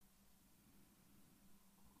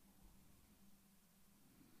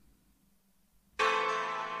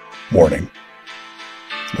Warning.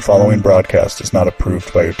 The following broadcast is not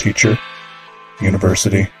approved by your teacher,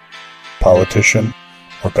 university, politician,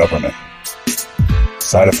 or government.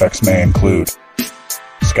 Side effects may include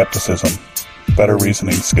skepticism, better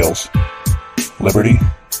reasoning skills, liberty,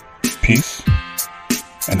 peace,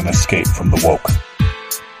 and an escape from the woke.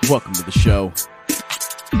 Welcome to the show.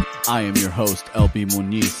 I am your host, LB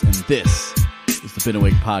Muniz, and this is the Been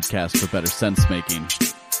Awake podcast for better sense making.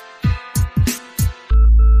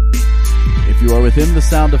 If you are within the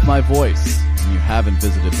sound of my voice and you haven't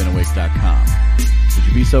visited BeenAwake.com, would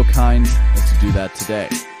you be so kind as to do that today?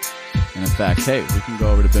 And in fact, hey, we can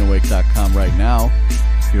go over to BeenAwake.com right now.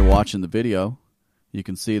 If you're watching the video, you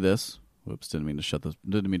can see this. Whoops, didn't mean to shut the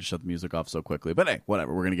music off so quickly. But hey,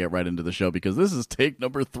 whatever, we're going to get right into the show because this is take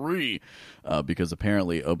number 3. Because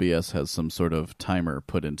apparently OBS has some sort of timer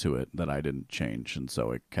put into it that I didn't change. And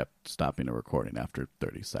so it kept stopping the recording after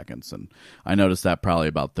 30 seconds. And I noticed that probably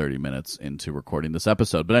about 30 minutes into recording this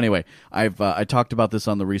episode. But anyway, I talked about this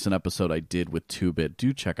on the recent episode I did with 2-Bit.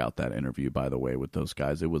 Do check out that interview, by the way, with those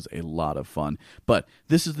guys. It was a lot of fun. But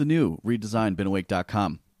this is the new redesigned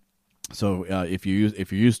BeenAwake.com. So if you're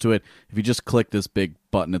used to it, if you just click this big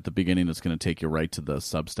button at the beginning, it's going to take you right to the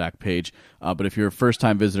Substack page. But if you're a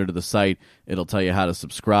first-time visitor to the site, it'll tell you how to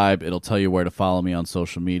subscribe. It'll tell you where to follow me on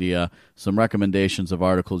social media, some recommendations of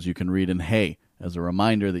articles you can read. And hey, as a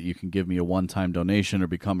reminder that you can give me a one-time donation or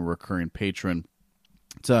become a recurring patron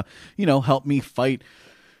to, help me fight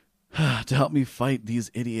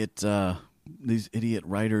these idiot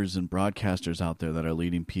writers and broadcasters out there that are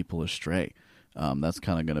leading people astray. That's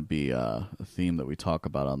kind of going to be a theme that we talk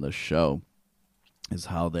about on this show, is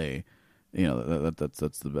how they,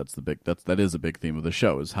 that is a big theme of the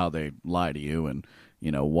show, is how they lie to you and,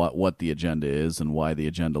 what the agenda is and why the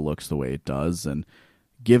agenda looks the way it does, and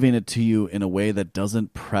giving it to you in a way that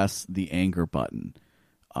doesn't press the anger button.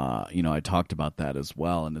 I talked about that as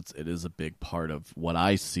well, and it is a big part of what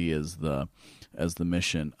I see as the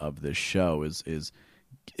mission of this show is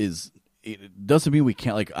it doesn't mean we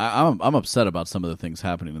can't, like, I'm upset about some of the things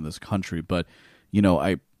happening in this country, but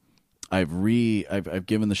I've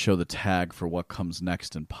given the show the tag for what comes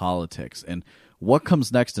next in politics, and what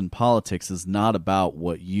comes next in politics is not about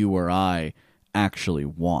what you or I actually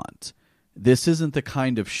want. This isn't the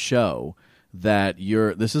kind of show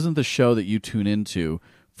this isn't the show that you tune into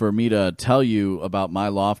for me to tell you about my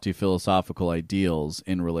lofty philosophical ideals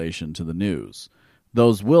in relation to the news.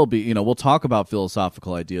 Those will be, we'll talk about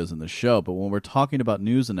philosophical ideas in the show, but when we're talking about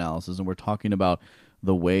news analysis and we're talking about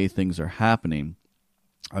the way things are happening,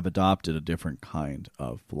 I've adopted a different kind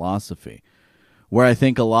of philosophy. Where I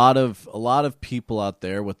think a lot of people out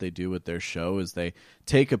there, what they do with their show is they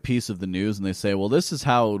take a piece of the news and they say, well, this is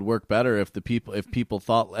how it would work better if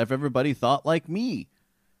everybody thought like me.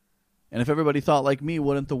 And if everybody thought like me,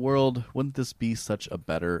 wouldn't this be such a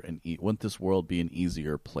better and wouldn't this world be an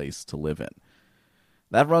easier place to live in?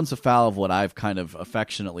 That runs afoul of what I've kind of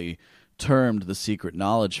affectionately termed the secret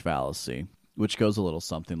knowledge fallacy, which goes a little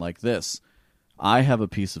something like this. I have a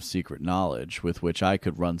piece of secret knowledge with which I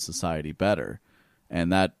could run society better,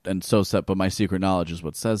 but my secret knowledge is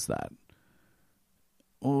what says that.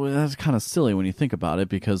 Well, that's kind of silly when you think about it,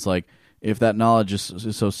 because like if that knowledge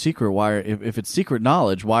is so secret, if it's secret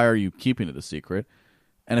knowledge, why are you keeping it a secret?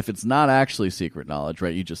 And if it's not actually secret knowledge,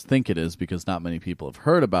 right, you just think it is because not many people have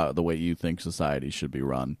heard about the way you think society should be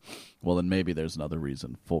run, well, then maybe there's another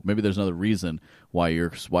reason. Why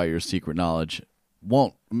your secret knowledge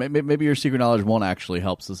won't. Maybe your secret knowledge won't actually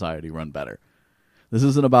help society run better. This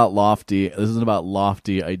isn't about lofty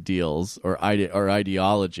ideals or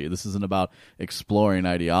ideology. This isn't about exploring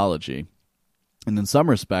ideology. And in some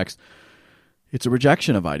respects, it's a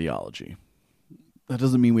rejection of ideology. That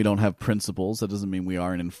doesn't mean we don't have principles. That doesn't mean we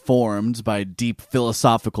aren't informed by a deep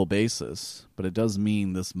philosophical basis. But it does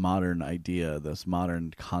mean this modern idea, this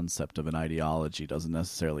modern concept of an ideology doesn't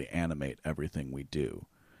necessarily animate everything we do.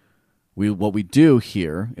 What we do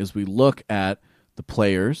here is we look at the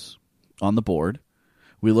players on the board,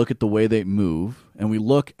 we look at the way they move, and we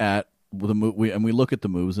look at the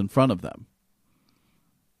moves in front of them.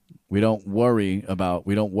 We don't worry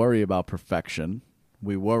about perfection.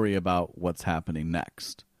 We worry about what's happening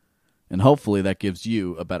next. And hopefully that gives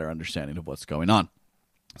you a better understanding of what's going on.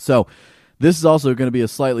 So this is also going to be a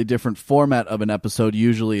slightly different format of an episode.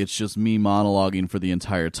 Usually it's just me monologuing for the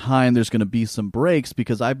entire time. There's going to be some breaks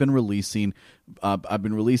because I've been releasing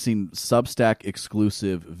Substack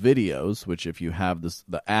exclusive videos, which if you have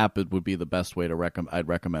the app, it would be the best way to I'd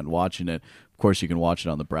recommend watching it. Of course, you can watch it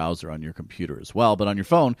on the browser on your computer as well, but on your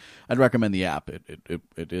phone, I'd recommend the app.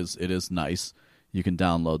 It is nice. You can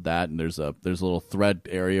download that, and there's a little thread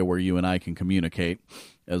area where you and I can communicate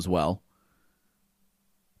as well.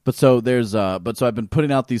 But so I've been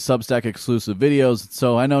putting out these Substack exclusive videos.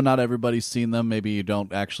 So I know not everybody's seen them. Maybe you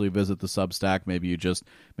don't actually visit the Substack. Maybe you just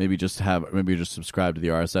subscribe to the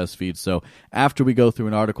RSS feed. So after we go through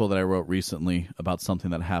an article that I wrote recently about something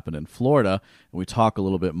that happened in Florida, and we talk a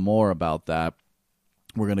little bit more about that,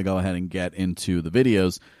 we're going to go ahead and get into the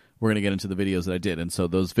videos. We're going to get into the videos that I did. And so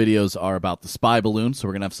those videos are about the spy balloon. So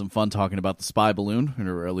we're going to have some fun talking about the spy balloon,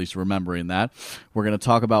 or at least remembering that. We're going to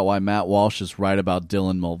talk about why Matt Walsh is right about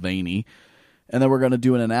Dylan Mulvaney. And then we're going to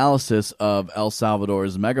do an analysis of El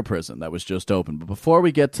Salvador's mega prison that was just opened. But before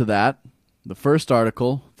we get to that, the first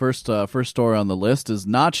story on the list is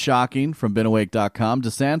not shocking from BeenAwake.com.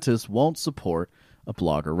 DeSantis won't support a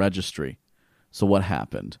blogger registry. So what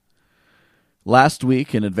happened? Last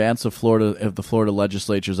week, in advance of the Florida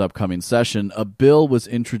legislature's upcoming session, a bill was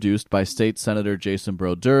introduced by State Senator Jason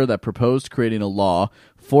Brodeur that proposed creating a law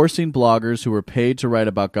forcing bloggers who were paid to write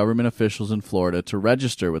about government officials in Florida to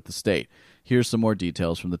register with the state. Here's some more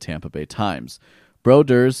details from the Tampa Bay Times.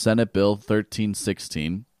 Brodeur's Senate Bill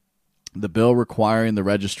 1316, the bill requiring the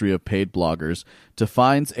registry of paid bloggers,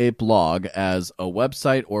 defines a blog as a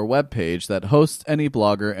website or web page that hosts any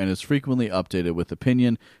blogger and is frequently updated with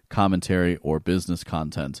opinion, commentary, or business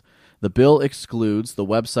content. The bill excludes the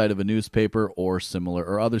website of a newspaper or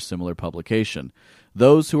other similar publication.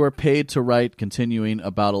 Those who are paid to write continuing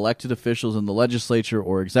about elected officials in the legislature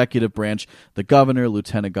or executive branch, the governor,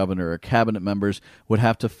 lieutenant governor, or cabinet members would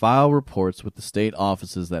have to file reports with the state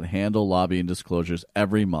offices that handle lobbying disclosures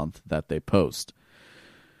every month that they post.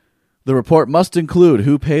 The report must include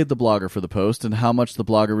who paid the blogger for the post and how much the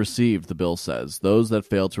blogger received, the bill says. Those that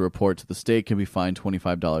fail to report to the state can be fined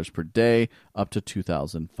 $25 per day, up to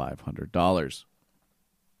 $2,500.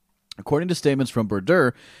 According to statements from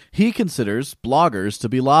Brodeur, he considers bloggers to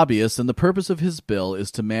be lobbyists, and the purpose of his bill is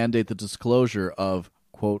to mandate the disclosure of,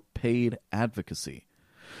 quote, paid advocacy.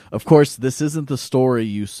 Of course, this isn't the story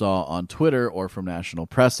you saw on Twitter or from national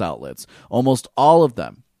press outlets. Almost all of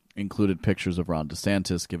them included pictures of Ron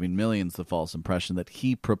DeSantis, giving millions the false impression that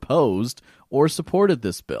he proposed or supported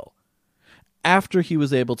this bill. After he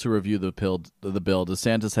was able to review the bill,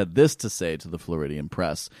 DeSantis had this to say to the Floridian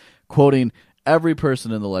press, quoting, "Every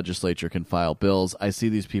person in the legislature can file bills. I see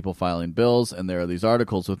these people filing bills, and there are these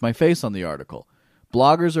articles with my face on the article.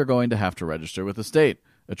 Bloggers are going to have to register with the state,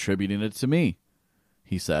 attributing it to me,"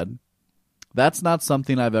 he said. "That's not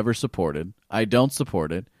something I've ever supported. I don't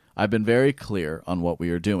support it. I've been very clear on what we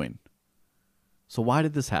are doing." So why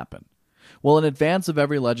did this happen? Well, in advance of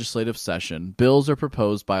every legislative session, bills are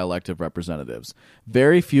proposed by elected representatives.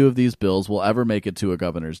 Very few of these bills will ever make it to a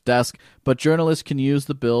governor's desk, but journalists can use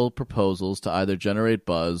the bill proposals to either generate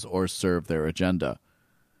buzz or serve their agenda.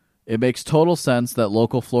 It makes total sense that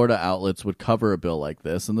local Florida outlets would cover a bill like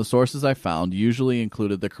this, and the sources I found usually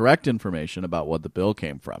included the correct information about what the bill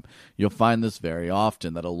came from. You'll find this very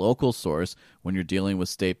often, that a local source, when you're dealing with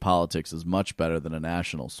state politics, is much better than a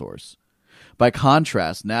national source. By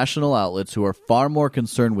contrast, national outlets, who are far more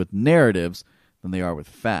concerned with narratives than they are with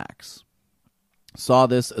facts, saw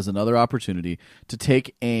this as another opportunity to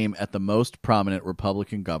take aim at the most prominent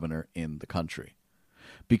Republican governor in the country.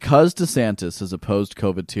 Because DeSantis has opposed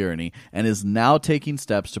COVID tyranny and is now taking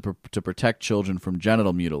steps to protect children from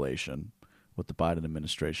genital mutilation, what the Biden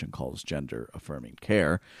administration calls gender-affirming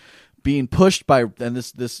care, being pushed by, and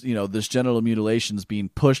this genital mutilation is being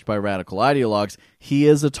pushed by radical ideologues, he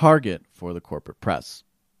is a target for the corporate press.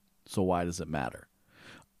 So why does it matter?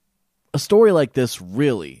 A story like this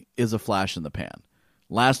really is a flash in the pan.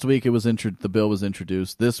 Last week the bill was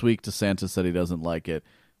introduced. This week DeSantis said he doesn't like it.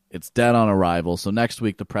 It's dead on arrival. So next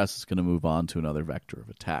week the press is going to move on to another vector of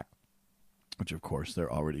attack, which of course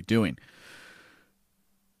they're already doing.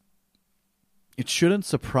 It shouldn't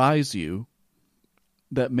surprise you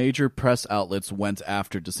that major press outlets went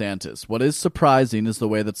after DeSantis. What is surprising is the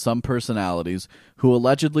way that some personalities who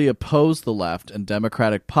allegedly oppose the left and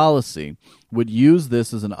Democratic policy would use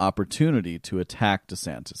this as an opportunity to attack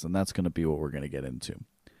DeSantis, and that's going to be what we're going to get into.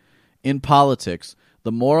 In politics,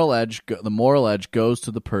 the moral edge goes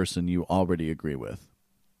to the person you already agree with.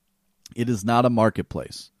 It is not a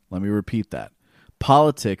marketplace. Let me repeat that.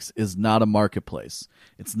 Politics is not a marketplace.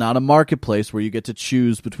 It's not a marketplace where you get to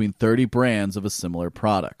choose between 30 brands of a similar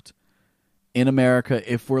product. In America,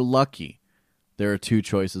 if we're lucky, there are two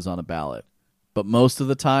choices on a ballot. But most of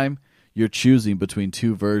the time, you're choosing between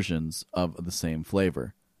two versions of the same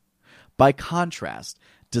flavor. By contrast,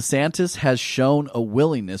 DeSantis has shown a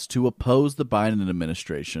willingness to oppose the Biden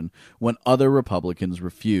administration when other Republicans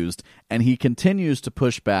refused, and he continues to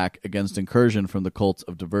push back against incursion from the cults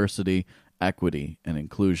of diversity, equity, and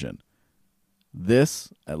inclusion.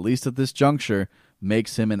 This, at least at this juncture,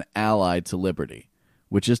 makes him an ally to liberty,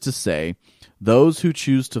 which is to say, those who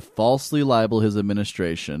choose to falsely libel his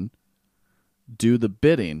administration do the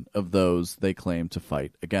bidding of those they claim to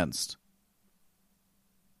fight against.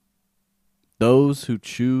 Those who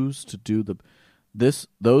choose to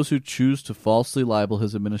falsely libel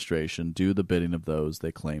his administration do the bidding of those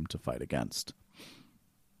they claim to fight against.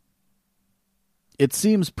 It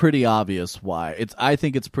seems pretty obvious why. I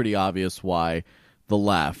think it's pretty obvious why the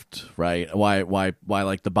left, right? Why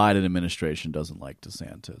like the Biden administration doesn't like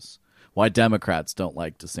DeSantis. Why Democrats don't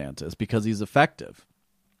like DeSantis, because he's effective.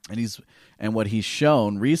 And what he's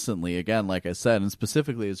shown recently, again, like I said, and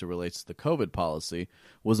specifically as it relates to the COVID policy,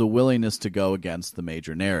 was a willingness to go against the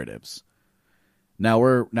major narratives.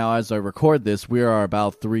 Now as I record this, we are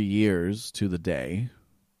about 3 years to the day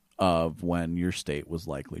of when your state was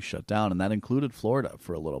likely shut down, and that included Florida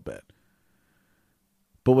for a little bit.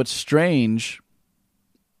 But what's strange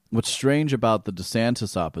about the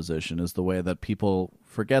DeSantis opposition is the way that people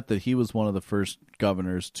forget that he was one of the first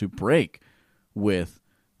governors to break with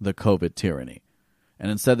the COVID tyranny.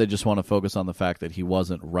 And instead they just want to focus on the fact that he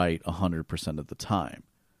wasn't right 100% of the time.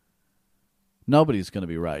 Nobody's going to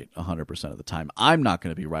be right 100% of the time. I'm not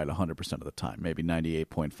going to be right 100% of the time. Maybe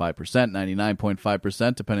 98.5%,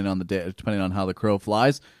 99.5%, depending on the day, depending on how the crow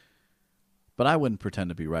flies. But I wouldn't pretend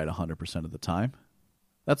to be right 100% of the time.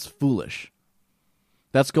 That's foolish.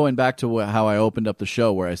 That's going back to how I opened up the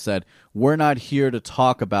show, where I said, we're not here to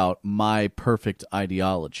talk about my perfect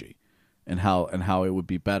ideology and how it would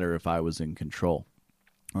be better if I was in control,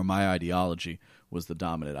 or my ideology was the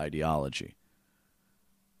dominant ideology.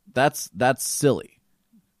 That's silly.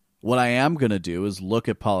 What I am going to do is look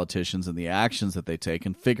at politicians and the actions that they take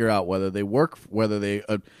and figure out whether they work, whether they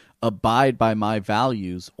abide by my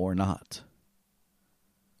values or not.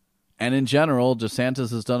 And in general,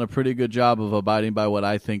 DeSantis has done a pretty good job of abiding by what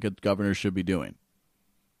I think a governor should be doing.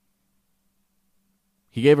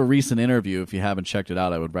 He gave a recent interview. If you haven't checked it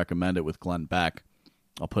out, I would recommend it, with Glenn Beck.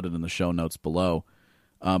 I'll put it in the show notes below.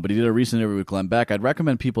 But he did a recent interview with Glenn Beck. I'd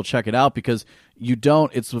recommend people check it out, because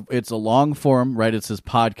it's a long form, right? It's his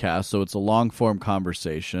podcast, so it's a long form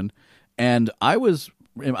conversation. And I was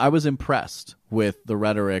impressed with the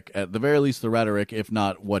rhetoric, at the very least the rhetoric, if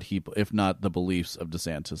not the beliefs of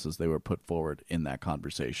DeSantis as they were put forward in that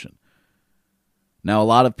conversation. Now, a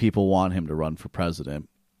lot of people want him to run for president.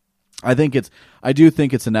 I do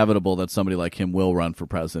think it's inevitable that somebody like him will run for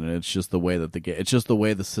president. It's just the way that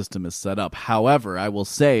the system is set up. However, I will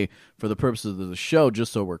say, for the purposes of the show,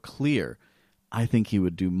 just so we're clear, I think he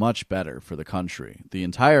would do much better for the country, the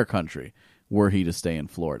entire country, were he to stay in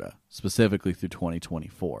Florida, specifically through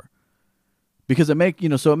 2024. Because it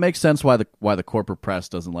makes sense why the corporate press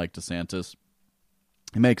doesn't like DeSantis.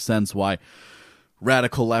 It makes sense why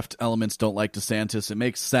radical left elements don't like DeSantis. It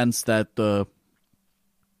makes sense that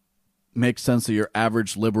your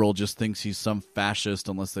average liberal just thinks he's some fascist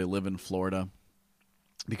unless they live in Florida,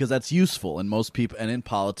 because that's useful. And most people, and in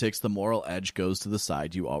politics, the moral edge goes to the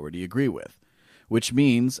side you already agree with, which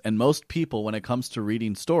means, and most people, when it comes to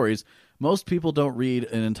reading stories, most people don't read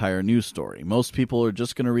an entire news story. Most people are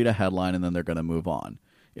just going to read a headline and then they're going to move on.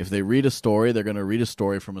 If they read a story, they're going to read a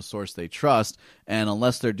story from a source they trust. And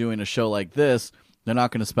unless they're doing a show like this, they're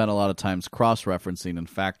not going to spend a lot of times cross-referencing and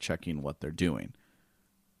fact-checking what they're doing.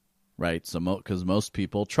 Right? So, because most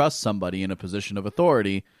people trust somebody in a position of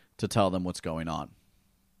authority to tell them what's going on.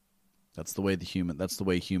 That's the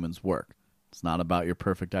way humans work. It's not about your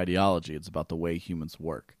perfect ideology. It's about the way humans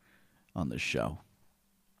work on this show.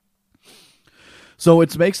 So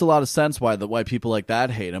it makes a lot of sense why people like that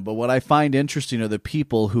hate him. But what I find interesting are the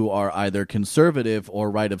people who are either conservative or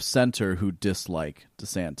right of center who dislike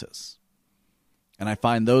DeSantis. And I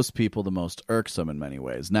find those people the most irksome in many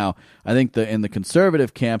ways. Now, I think in the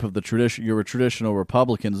conservative camp of your traditional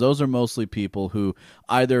Republicans, those are mostly people who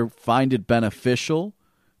either find it beneficial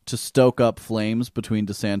to stoke up flames between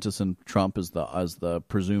DeSantis and Trump as the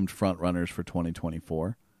presumed frontrunners for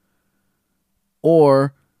 2024,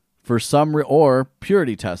 or or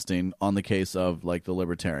purity testing on the case of like the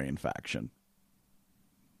libertarian faction.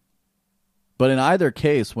 But in either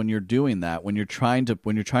case, when you're doing that, when you're trying to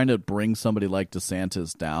bring somebody like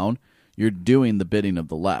DeSantis down, you're doing the bidding of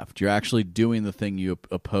the left. You're actually doing the thing you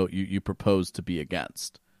propose to be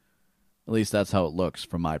against. At least that's how it looks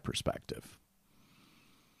from my perspective.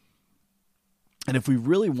 And if we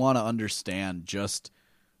really want to understand just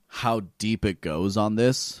how deep it goes on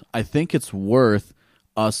this, I think it's worth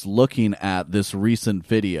us looking at this recent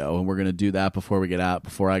video, and we're going to do that before I get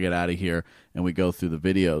out of here and we go through the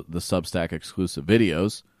Substack exclusive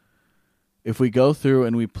videos. if we go through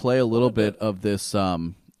and we play a little bit of this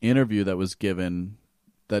interview that was given,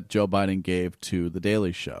 that Joe Biden gave to The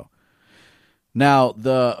Daily Show. Now,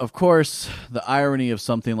 of course, the irony of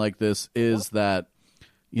something like this is that,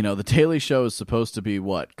 The Daily Show is supposed to be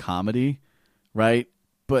what? Comedy, right?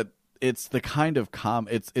 But it's the kind of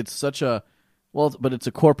it's such a, but it's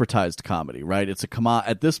a corporatized comedy, right? It's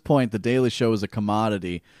at this point, The Daily Show is a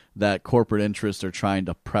commodity that corporate interests are trying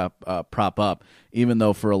to prop up, even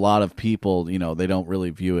though for a lot of people, they don't really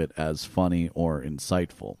view it as funny or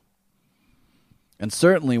insightful. And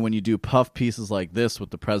certainly when you do puff pieces like this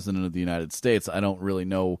with the President of the United States, I don't really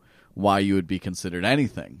know why you would be considered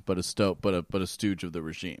anything but a stooge of the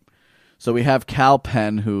regime. So we have Cal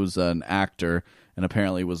Penn, who's an actor and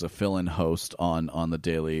apparently was a fill-in host on the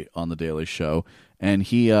Daily Show, and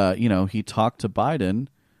he talked to Biden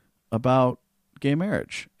about gay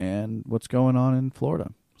marriage and what's going on in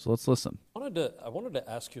Florida. So let's listen. I wanted to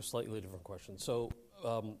ask you a slightly different question. So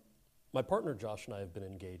my partner Josh and I have been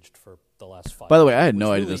engaged for the last 5 years. By the way, I had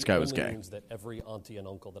no idea this guy was gay. Means that every auntie and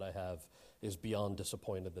uncle that I have is beyond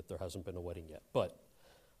disappointed that there hasn't been a wedding yet. But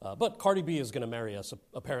Cardi B is going to marry us,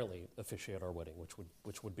 apparently officiate our wedding,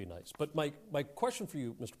 which would be nice. But my question for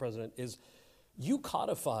you, Mr. President, is you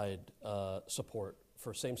codified support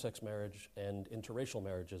for same-sex marriage and interracial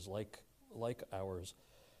marriages like ours.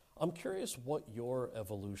 I'm curious what your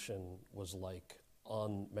evolution was like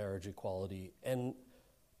on marriage equality and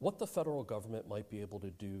what the federal government might be able to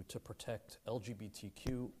do to protect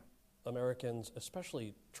LGBTQ Americans,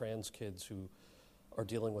 especially trans kids who are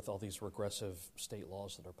dealing with all these regressive state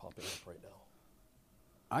laws that are popping up right now.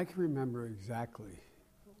 I can remember exactly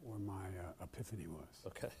where my epiphany was.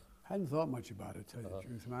 Okay. I hadn't thought much about it, to tell you the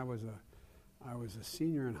truth. And I was a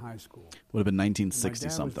senior in high school. Would have been 1960 my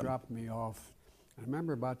dad something. was dropping me off. I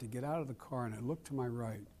remember about to get out of the car, and I looked to my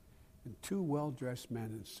right, and 2 well-dressed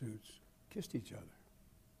men in suits kissed each other.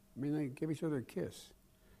 I mean, they gave each other a kiss.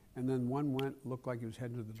 And then one looked like he was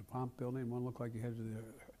heading to the DuPont building, and one looked like he headed to the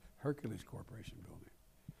Hercules Corporation building.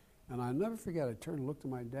 And I'll never forget, I turned and looked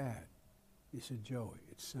at my dad. He said, Joey,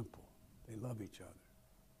 it's simple. They love each other.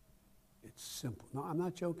 It's simple. No, I'm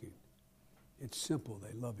not joking. It's simple.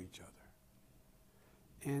 They love each other.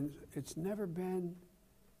 And it's never been,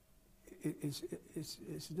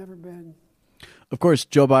 it's never been. Of course,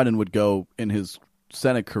 Joe Biden would go in his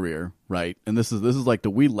Senate career, right? And this is like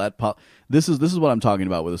this is what I'm talking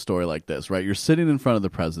about with a story like this, right? You're sitting in front of the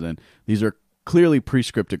president. These are clearly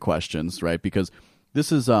pre-scripted questions, right? Because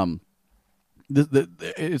this is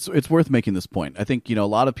it's worth making this point. I think, a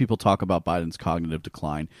lot of people talk about Biden's cognitive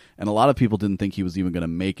decline, and a lot of people didn't think he was even going to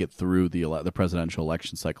make it through the presidential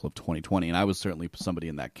election cycle of 2020, and I was certainly somebody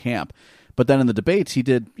in that camp. But then in the debates, he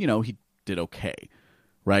did okay,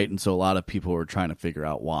 right? And so a lot of people were trying to figure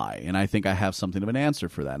out why, and I think I have something of an answer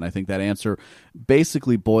for that, and I think that answer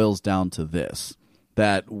basically boils down to this.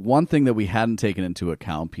 That one thing that we hadn't taken into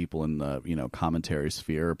account, people in the commentary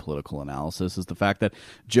sphere or political analysis, is the fact that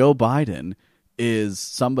Joe Biden is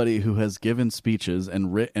somebody who has given speeches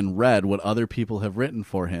and read what other people have written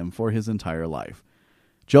for him for his entire life.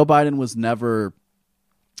 Joe Biden was never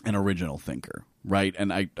an original thinker, right?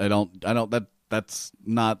 And that's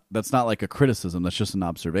not like a criticism. That's just an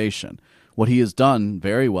observation. What he has done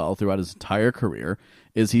very well throughout his entire career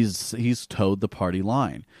is he's towed the party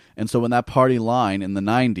line. And so when that party line in the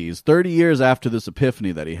 90s, 30 years after this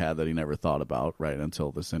epiphany that he had that he never thought about, right,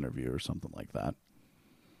 until this interview or something like that,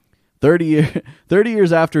 30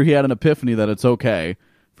 years after he had an epiphany that it's okay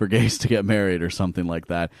for gays to get married or something like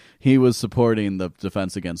that, he was supporting the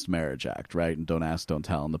Defense Against Marriage Act, right, and Don't Ask, Don't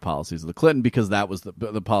Tell, and the policies of the Clinton, because that was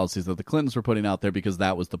the policies that the Clintons were putting out there, because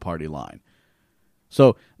that was the party line.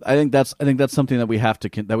 So I think that's something that we have to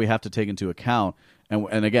take into account,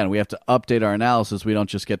 and again, we have to update our analysis. We don't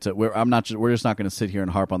just get to we're just not going to sit here and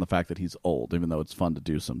harp on the fact that he's old, even though it's fun to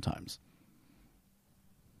do sometimes.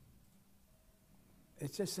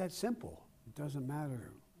 It's just that simple. It doesn't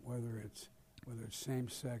matter whether it's same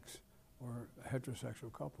sex or a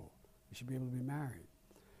heterosexual couple. They should be able to be married.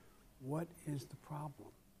 What is the problem?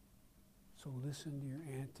 So listen to your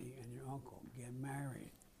auntie and your uncle. Get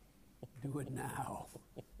married. Do it now.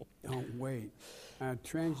 Don't wait.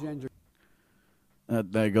 Transgender.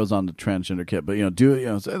 That goes on to transgender kid, but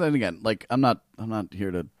So then again, like I'm not here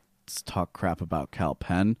to talk crap about Cal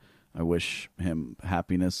Penn. I wish him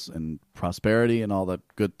happiness and prosperity and all the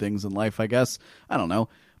good things in life, I guess. I don't know.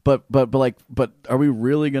 But are we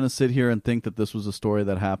really going to sit here and think that this was a story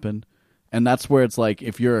that happened? And that's where it's like,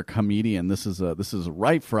 if you're a comedian, this is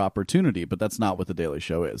ripe for opportunity, but that's not what The Daily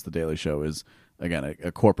Show is. The Daily Show is, again,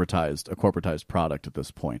 a corporatized product at this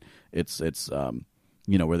point. It's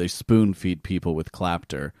where they spoon feed people with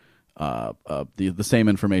clapter the same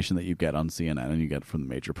information that you get on CNN and you get from the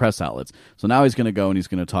major press outlets. So now he's going to go and he's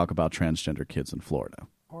going to talk about transgender kids in Florida.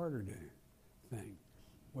 Harder thing.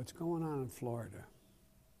 What's going on in Florida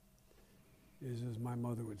is, as my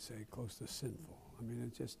mother would say, close to sinful. I mean,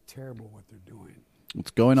 it's just terrible what they're doing.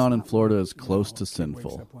 What's going on in Florida is close to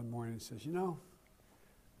sinful. Wakes up one morning and says,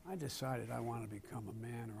 I decided I want to become a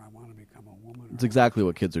man or I want to become a woman. It's exactly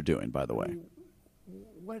what kids are doing, by the way. I mean,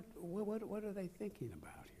 what are they thinking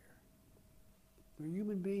about here? They're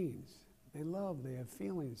human beings. They love, they have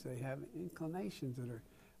feelings, they have inclinations that are,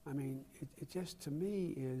 it just to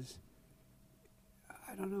me is,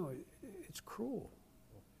 I don't know, it's cruel.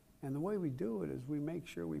 And the way we do it is we make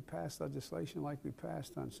sure we pass legislation like we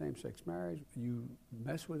passed on same-sex marriage. You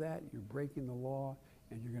mess with that, you're breaking the law,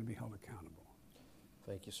 and you're going to be held accountable.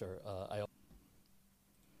 Thank you, sir.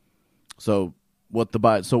 So what the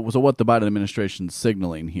Biden administration is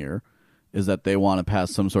signaling here is that they want to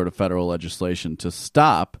pass some sort of federal legislation to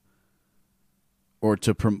stop or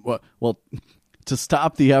to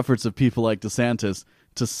stop the efforts of people like DeSantis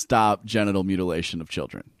to stop genital mutilation of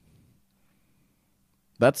children.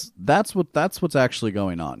 That's what's actually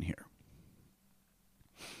going on here.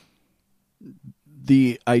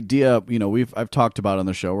 The idea, I've talked about on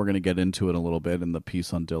the show. We're going to get into it a little bit in the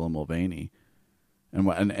piece on Dylan Mulvaney,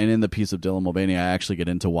 and in the piece of Dylan Mulvaney, I actually get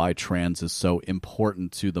into why trans is so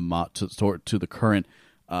important to the current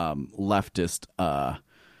leftist.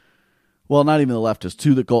 Well, not even the leftist.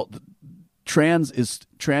 To the goal. Trans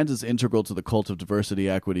is integral to the cult of diversity,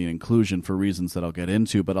 equity, and inclusion for reasons that I'll get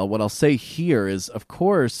into. But what I'll say here is, of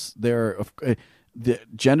course, the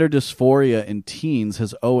gender dysphoria in teens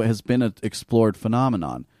has been an explored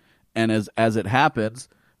phenomenon, and as it happens,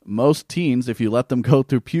 most teens, if you let them go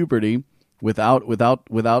through puberty without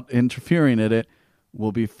interfering in it,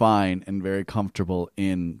 will be fine and very comfortable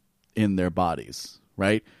in their bodies,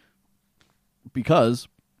 right? Because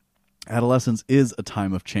adolescence is a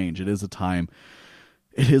time of change. It is a time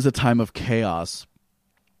of chaos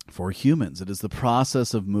for humans. It is the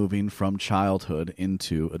process of moving from childhood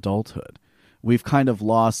into adulthood. We've kind of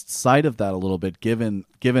lost sight of that a little bit given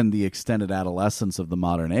the extended adolescence of the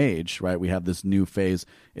modern age, right? We have this new phase.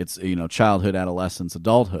 It's, childhood, adolescence,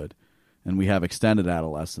 adulthood, and we have extended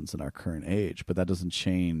adolescence in our current age, but that doesn't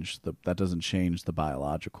change the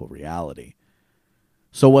biological reality.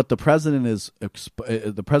 So what the president is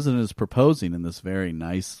proposing in this very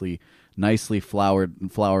nicely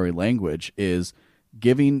flowery language is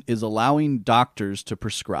allowing doctors to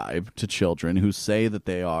prescribe to children who say that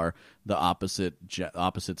they are the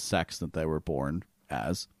opposite sex that they were born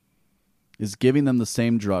as, is giving them the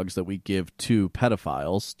same drugs that we give to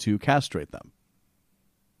pedophiles to castrate them.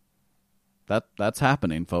 That's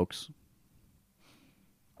happening, folks.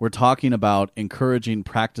 We're talking about encouraging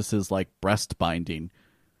practices like breast binding,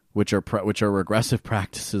 which are regressive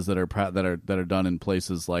practices that are done in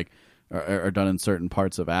places like are done in certain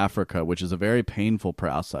parts of Africa, which is a very painful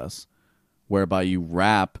process, whereby you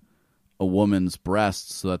wrap a woman's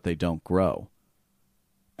breasts so that they don't grow.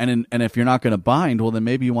 And if you're not going to bind, well, then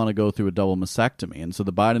maybe you want to go through a double mastectomy. And so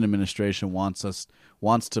the Biden administration wants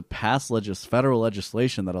to pass federal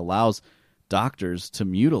legislation that allows doctors to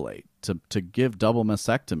mutilate, to give double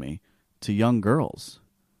mastectomy to young girls,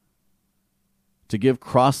 to give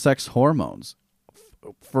cross-sex hormones,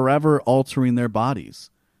 forever altering their bodies.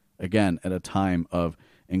 Again, at a time of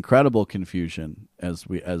incredible confusion as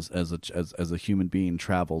a human being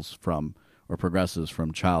travels from or progresses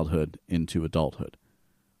from childhood into adulthood.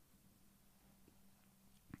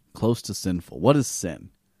 Close to sinful. What is sin?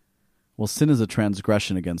 Well, sin is a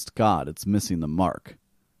transgression against God. It's missing the mark.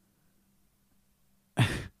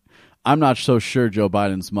 I'm not so sure Joe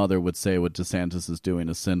Biden's mother would say what DeSantis is doing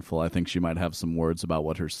is sinful. I think she might have some words about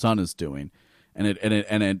what her son is doing. And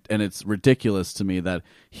it's ridiculous to me that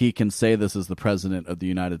he can say this as the president of the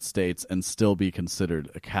United States and still be considered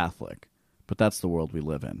a Catholic. But that's the world we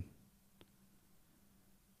live in.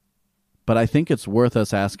 But I think it's worth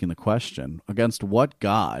us asking the question, against what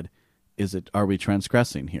God are we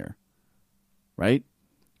transgressing here? Right?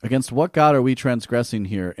 Against what God are we transgressing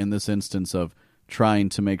here in this instance of trying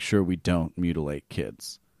to make sure we don't mutilate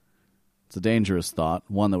kids? It's a dangerous thought,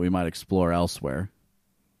 one that we might explore elsewhere.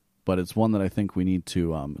 But it's one that I think we need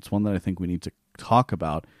to. Talk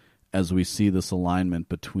about as we see this alignment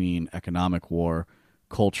between economic war,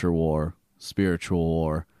 culture war, spiritual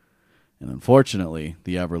war, and unfortunately,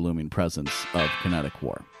 the ever-looming presence of kinetic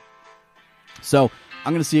war. So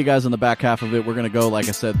I'm going to see you guys on the back half of it. We're going to go, like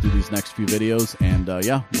I said, through these next few videos, and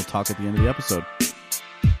we'll talk at the end of the episode.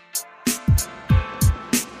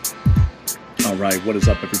 All right, what is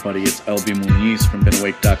up, everybody? It's LB Muniz from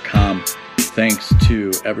BeenAwake.com. thanks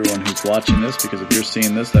to everyone who's watching this, because if you're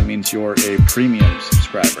seeing this, that means you're a premium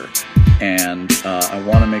subscriber. And I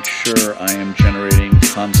want to make sure I am generating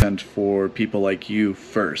content for people like you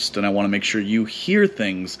first. And I want to make sure you hear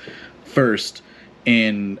things first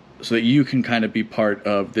so that you can kind of be part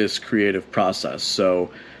of this creative process.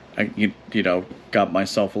 So I got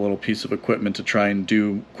myself a little piece of equipment to try and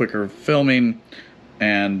do quicker filming,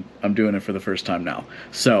 and I'm doing it for the first time now.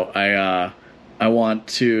 So I want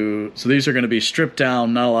to, so these are going to be stripped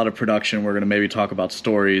down, not a lot of production. We're going to maybe talk about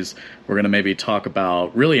stories. We're going to maybe talk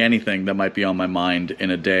about really anything that might be on my mind in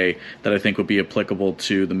a day that I think would be applicable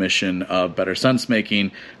to the mission of better sense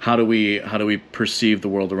making. How do we perceive the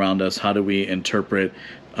world around us? How do we interpret,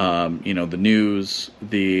 the news,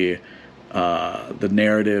 the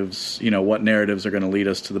narratives, what narratives are going to lead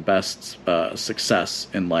us to the best success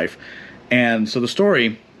in life. And so the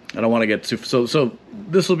story, I don't want to get too... So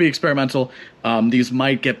this will be experimental. These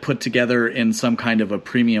might get put together in some kind of a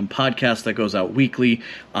premium podcast that goes out weekly.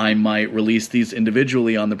 I might release these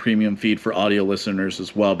individually on the premium feed for audio listeners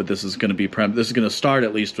as well. But this is going to start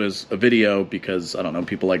at least as a video, because I don't know,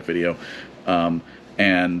 people like video.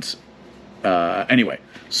 Anyway,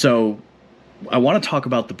 so I want to talk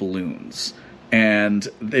about the balloons, and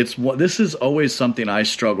this is always something I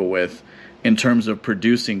struggle with in terms of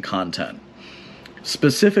producing content.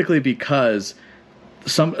 Specifically because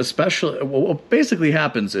what basically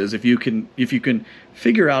happens is if you can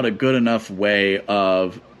figure out a good enough way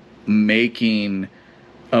of interpreting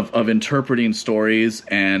stories,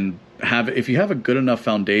 and if you have a good enough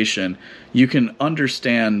foundation, you can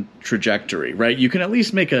understand trajectory, right? You can at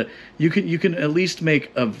least make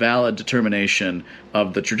a valid determination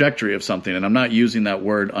of the trajectory of something, and I'm not using that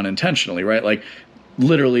word unintentionally, right? Like,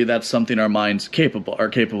 literally, that's something our minds are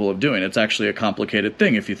capable of doing. It's actually a complicated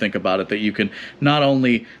thing if you think about it, that you can not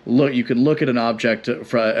only look at an object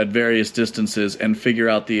at various distances and figure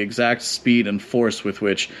out the exact speed and force with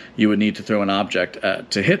which you would need to throw an object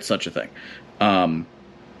to hit such a thing.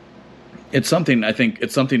 It's something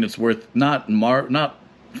that's worth not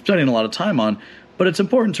spending a lot of time on, but it's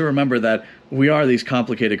important to remember that we are these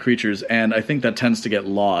complicated creatures, and I think that tends to get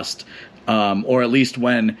lost. Or at least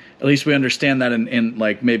we understand that in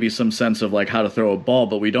like maybe some sense of like how to throw a ball,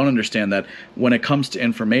 but we don't understand that when it comes to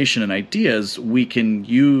information and ideas, we can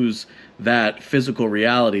use that physical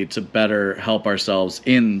reality to better help ourselves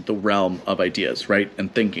in the realm of ideas, right,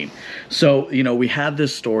 and thinking. So, we had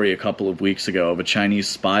this story a couple of weeks ago of a Chinese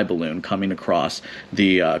spy balloon coming across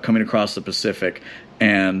the Pacific,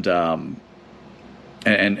 and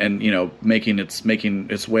making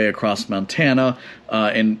its way across Montana,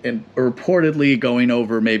 and reportedly going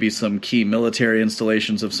over maybe some key military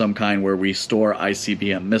installations of some kind where we store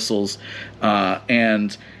ICBM missiles,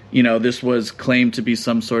 and this was claimed to be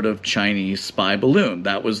some sort of Chinese spy balloon.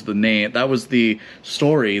 That was the name. That was the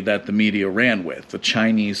story that the media ran with. The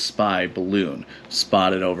Chinese spy balloon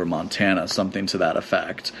spotted over Montana, something to that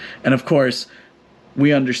effect. And of course,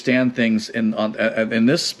 we understand things in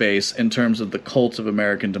this space in terms of the cult of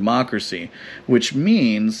American democracy, which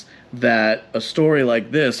means that a story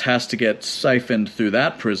like this has to get siphoned through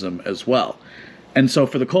that prism as well. And so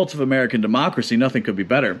for the cult of American democracy, nothing could be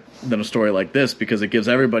better than a story like this, because it gives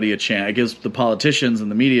everybody a chance. It gives the politicians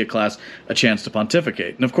and the media class a chance to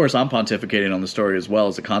pontificate. And of course, I'm pontificating on the story as well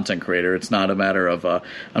as a content creator. It's not a matter of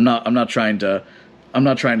I'm not trying to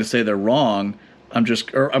say they're wrong. I'm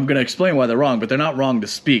going to explain why they're wrong, but they're not wrong to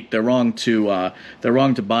speak. They're wrong to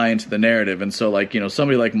buy into the narrative. And so, like,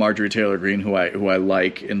 somebody like Marjorie Taylor Greene, who I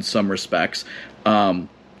like in some respects, and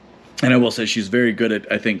I will say she's very good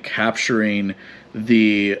at, I think, capturing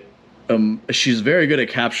the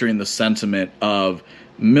sentiment of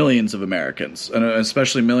millions of Americans, and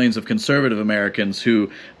especially millions of conservative Americans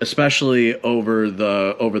who, especially over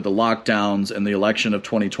the lockdowns and the election of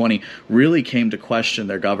 2020, really came to question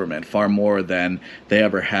their government far more than they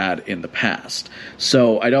ever had in the past.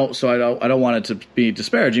 So I don't want it to be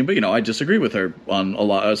disparaging, but I disagree with her on a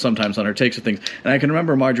lot, sometimes on her takes of things. And I can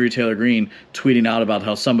remember Marjorie Taylor Greene tweeting out about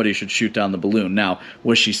how somebody should shoot down the balloon. Now,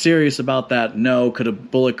 was she serious about that? No. Could a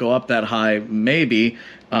bullet go up that high? Maybe.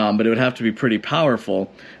 But it would have to be pretty powerful.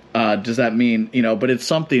 Does that mean, but it's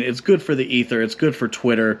something, it's good for the ether, it's good for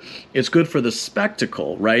Twitter, it's good for the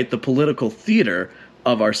spectacle, right? The political theater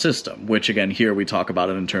of our system, which again, here we talk about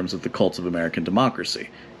it in terms of the cult of American democracy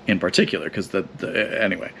in particular, because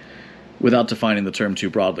anyway, without defining the term too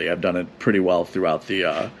broadly, I've done it pretty well throughout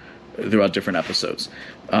different episodes.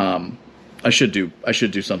 I should do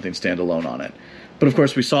something standalone on it. But of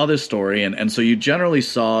course we saw this story, and so you generally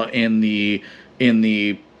saw in the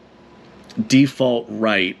default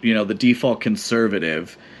right, the default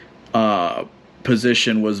conservative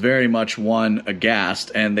position was very much one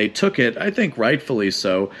aghast, and they took it, I think rightfully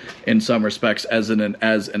so, in some respects, as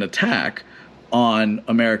an attack on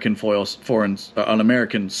American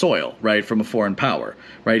American soil, right, from a foreign power,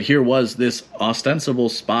 right? Here was this ostensible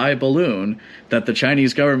spy balloon that the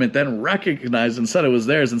Chinese government then recognized and said it was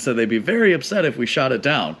theirs, and said they'd be very upset if we shot it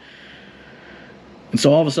down. And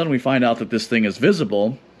so all of a sudden we find out that this thing is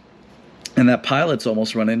visible, and that pilots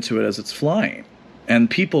almost run into it as it's flying. And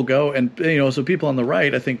people go, and so people on the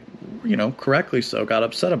right, I think, correctly so, got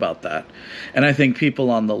upset about that. And I think people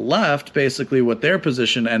on the left, basically what their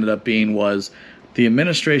position ended up being was, the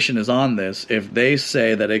administration is on this. If they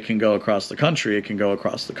say that it can go across the country, it can go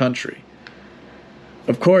across the country.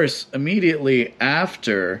 Of course, immediately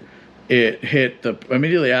after it hit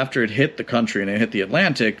the country and it hit the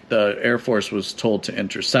Atlantic, the Air Force was told to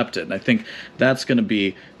intercept it. And I think that's going to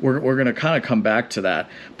be, we're going to kind of come back to that.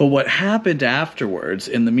 But what happened afterwards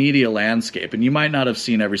in the media landscape, and you might not have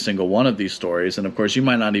seen every single one of these stories, and of course you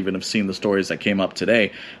might not even have seen the stories that came up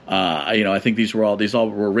today. I think these all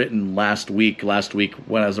were written last week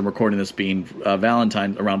when, as I'm recording this, being around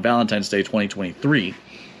Valentine's Day 2023.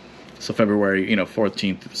 So February,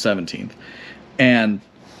 14th, 17th. And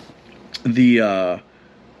so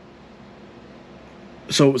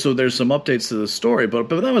there's some updates to the story, but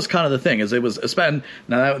that was kind of the thing, is it was that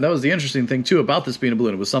was the interesting thing too about this being a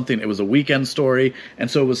balloon. It was a weekend story,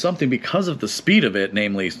 and so it was something, because of the speed of it,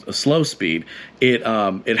 namely a slow speed, it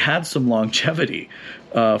had some longevity,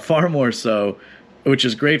 far more so, which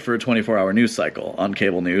is great for a 24-hour news cycle on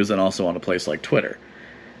cable news and also on a place like Twitter.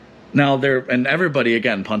 Now, and everybody,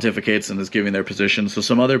 again, pontificates and is giving their position. So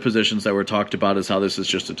some other positions that were talked about is how this is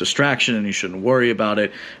just a distraction and you shouldn't worry about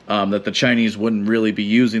it, that the Chinese wouldn't really be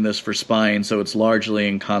using this for spying, so it's largely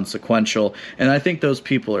inconsequential. And I think those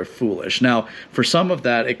people are foolish. Now, for some of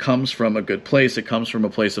that, it comes from a good place. It comes from a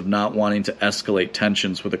place of not wanting to escalate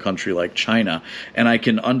tensions with a country like China. And I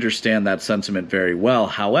can understand that sentiment very well.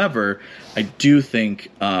 However, I do think...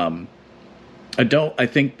 I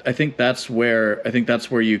think that's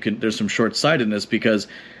where you can. There's some short-sightedness, because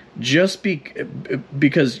because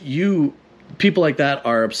people like that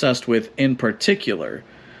are obsessed with, in particular,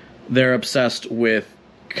 they're obsessed with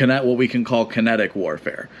what we can call kinetic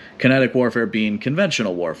warfare. Kinetic warfare being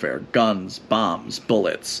conventional warfare: guns, bombs,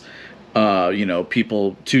 bullets.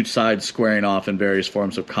 People, two sides squaring off in various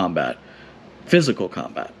forms of combat, physical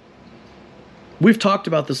combat. We've talked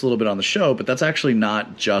about this a little bit on the show, but that's actually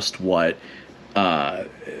not just what.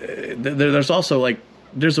 There's also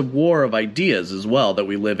there's a war of ideas as well that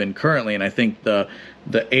we live in currently, and I think our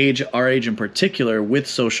age in particular, with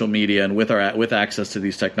social media and with access to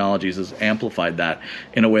these technologies, has amplified that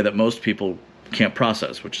in a way that most people can't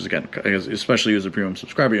process. Which is, again, especially as a premium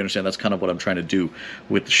subscriber, you understand that's kind of what I'm trying to do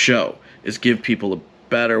with the show, is give people a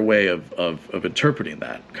better way of interpreting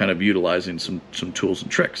that, kind of utilizing some tools and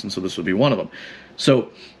tricks, and so this would be one of them. So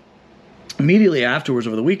immediately afterwards,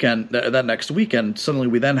 over the weekend, that next weekend, suddenly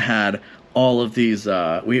we then had all of these.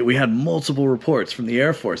 We had multiple reports from the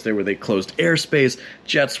Air Force. They closed airspace,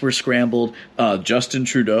 jets were scrambled. Justin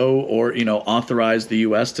Trudeau authorized the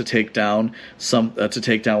U.S. to take down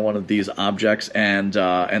one of these objects, and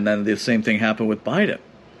then the same thing happened with Biden.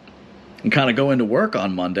 And kind of go into work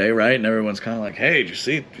on Monday, right? And everyone's kind of like, "Hey, did you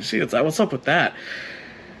see what's up with that?"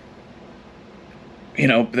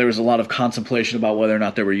 There was a lot of contemplation about whether or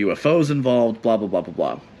not there were UFOs involved, blah, blah, blah, blah,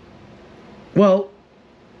 blah. Well,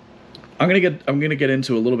 I'm gonna get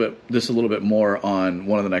into a little bit more on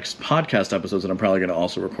one of the next podcast episodes that I'm probably gonna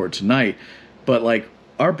also record tonight. But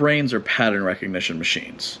our brains are pattern recognition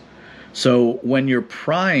machines. So when you're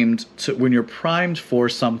primed for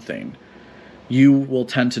something, you will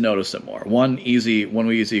tend to notice it more. One easy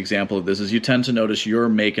example of this is you tend to notice your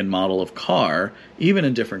make and model of car, even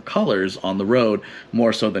in different colors, on the road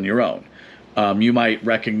more so than your own. You might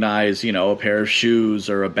recognize, a pair of shoes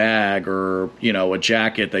or a bag or, a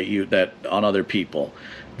jacket that on other people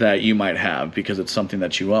that you might have because it's something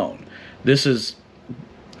that you own. This is,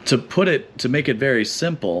 to make it very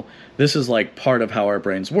simple, this is part of how our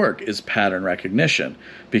brains work, is pattern recognition.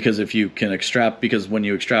 Because because when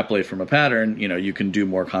you extrapolate from a pattern, you can do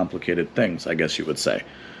more complicated things, I guess you would say,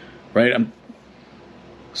 right?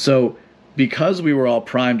 So because we were all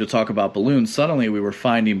primed to talk about balloons, suddenly we were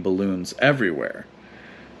finding balloons everywhere.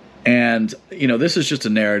 And, this is just a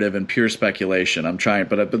narrative and pure speculation. I'm trying,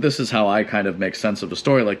 but this is how I kind of make sense of a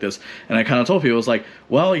story like this. And I kind of told people, I was like,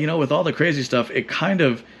 well, with all the crazy stuff, it kind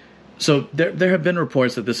of So there have been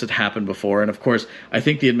reports that this had happened before, and of course, I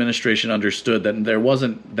think the administration understood that there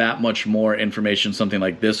wasn't that much more information something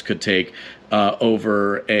like this could take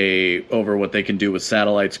over what they can do with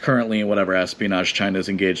satellites currently and whatever espionage China is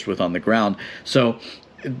engaged with on the ground. So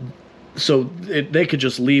they could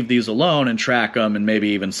just leave these alone and track them, and maybe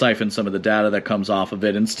even siphon some of the data that comes off of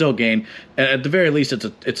it, and still gain. At the very least,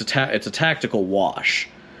 it's a tactical wash.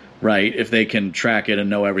 Right, if they can track it and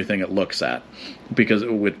know everything it looks at, because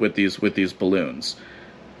with these balloons,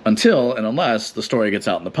 until and unless the story gets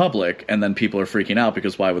out in the public, and then people are freaking out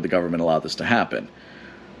because why would the government allow this to happen?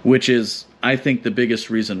 Which is, I think, the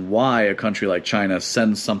biggest reason why a country like China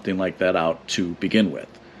sends something like that out to begin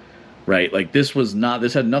with. Right, like this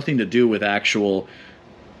had nothing to do with actual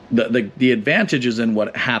the advantages in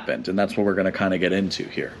what happened, and that's what we're going to kind of get into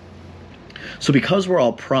here. So because we're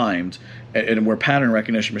all primed and we're pattern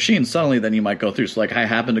recognition machines, suddenly then you might go through. So like I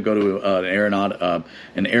happened to go to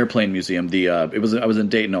an airplane museum. I was in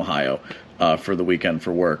Dayton, Ohio, for the weekend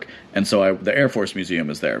for work, and so the Air Force Museum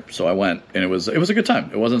is there. So I went, and it was a good time.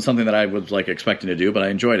 It wasn't something that I was like expecting to do, but I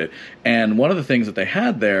enjoyed it. And one of the things that they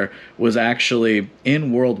had there was actually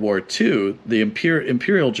in World War II, the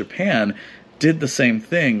Imperial Japan did the same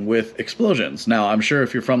thing with explosions. Now, I'm sure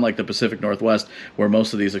if you're from like the Pacific Northwest, where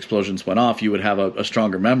most of these explosions went off, you would have a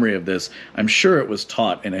stronger memory of this. I'm sure it was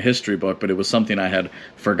taught in a history book, but it was something I had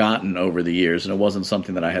forgotten over the years, and it wasn't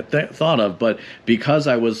something that I had thought of. But because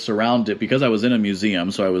I was in a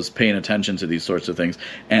museum, so I was paying attention to these sorts of things,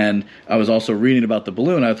 and I was also reading about the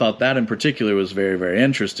balloon, I thought that in particular was very, very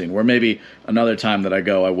interesting, where maybe another time that I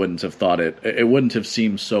go, I wouldn't have thought it wouldn't have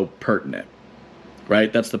seemed so pertinent.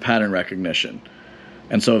 Right? That's the pattern recognition.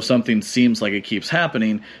 And so if something seems like it keeps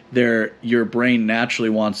happening, your brain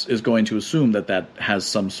naturally is going to assume that has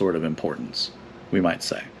some sort of importance, we might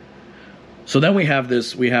say. So then we have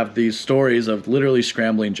these stories of literally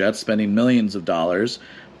scrambling jets, spending millions of dollars,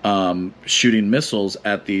 shooting missiles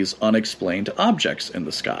at these unexplained objects in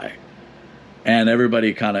the sky. And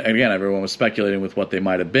everyone was speculating with what they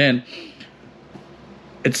might have been.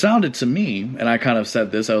 It sounded to me, and I kind of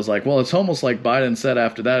said this, I was like, well, it's almost like Biden said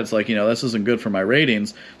after that, it's like, this isn't good for my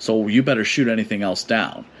ratings, so you better shoot anything else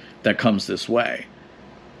down that comes this way.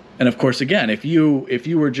 And of course, again, if you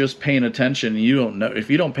were just paying attention, if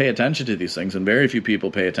you don't pay attention to these things, and very few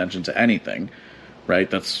people pay attention to anything, right?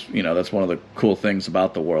 That's one of the cool things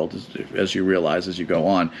about the world, as you realize as you go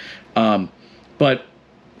on. But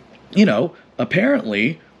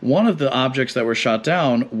apparently, one of the objects that were shot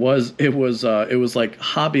down was like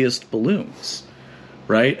hobbyist balloons,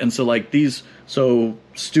 right? And so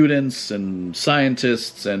students and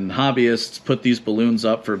scientists and hobbyists put these balloons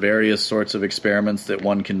up for various sorts of experiments that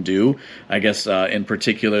one can do. I guess in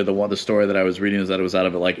particular, the story that I was reading is that it was out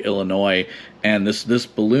of like Illinois, and this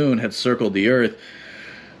balloon had circled the Earth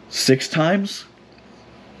 6 times.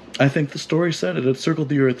 I think the story said it had circled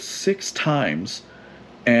the Earth 6 times,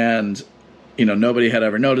 and nobody had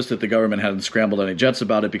ever noticed that the government hadn't scrambled any jets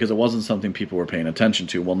about it because it wasn't something people were paying attention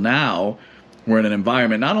to. Well, now we're in an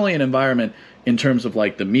environment, not only an environment in terms of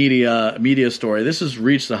like the media story, this has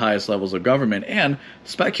reached the highest levels of government, and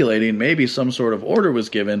speculating maybe some sort of order was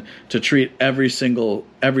given to treat every single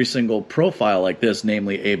profile like this,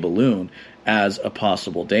 namely a balloon, as a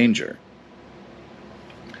possible danger.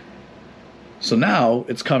 So now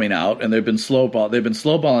it's coming out, and they've been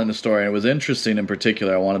slowballing the story. And it was interesting in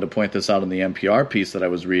particular, I wanted to point this out in the NPR piece that I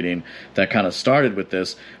was reading that kind of started with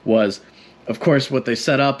this, was, of course, what they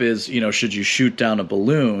set up is, should you shoot down a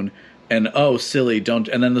balloon, and oh, silly, don't,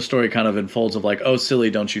 and then the story kind of unfolds of like, oh,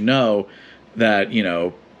 silly, don't you know that,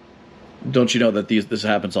 don't you know that this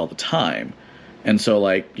happens all the time? And so,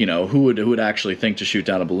 like, who would actually think to shoot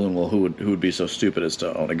down a balloon? Well, who would be so stupid as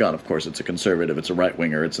to own a gun? Of course, it's a conservative, it's a right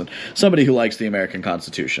winger, it's somebody who likes the American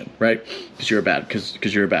Constitution, right? Because you're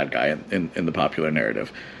a bad guy in the popular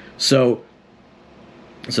narrative. So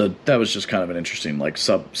that was just kind of an interesting like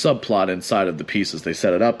subplot inside of the pieces. They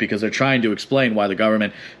set it up because they're trying to explain why the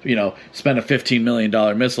government, spent a $15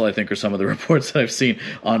 million missile, I think, are some of the reports that I've seen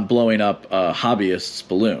on blowing up a hobbyist's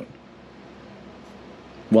balloon.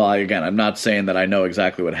 Well, again, I'm not saying that I know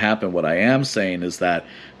exactly what happened. What I am saying is that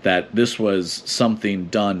this was something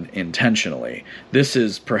done intentionally. This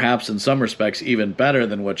is perhaps in some respects even better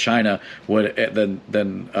than what China would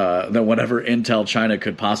than whatever intel China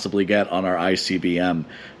could possibly get on our ICBM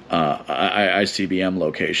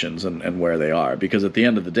locations and where they are. Because at the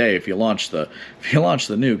end of the day, if you launch the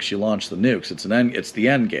nukes, you launch the nukes. It's the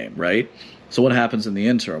end game, right? So what happens in the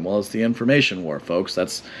interim? Well, it's the information war, folks.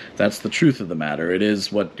 That's the truth of the matter. It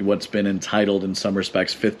is what's been entitled in some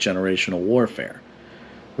respects fifth generational warfare,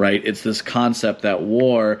 right? It's this concept that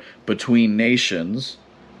war between nations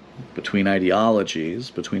between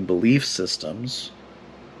ideologies, between belief systems,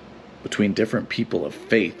 between different people of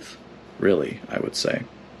faith, really, I would say.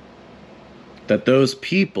 That those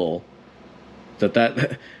people,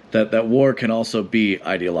 that war can also be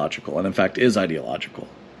ideological, and in fact is ideological.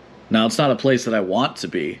 Now, it's not a place that I want to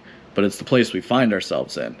be, but it's the place we find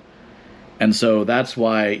ourselves in. And so that's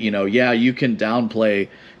why, you can downplay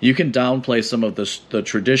some of the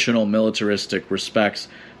traditional militaristic respects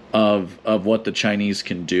of what the Chinese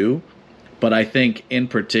can do. But I think in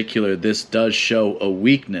particular, this does show a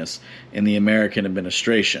weakness in the American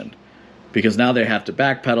administration, because now they have to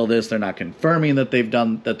backpedal this. They're not confirming that they've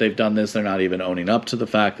done this. They're not even owning up to the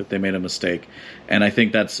fact that they made a mistake. And I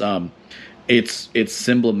think that's it's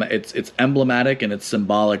emblematic and it's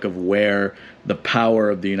symbolic of where the power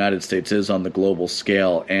of the United States is on the global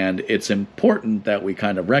scale. And it's important that we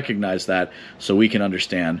kind of recognize that so we can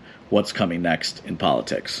understand what's coming next in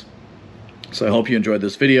politics. So I hope you enjoyed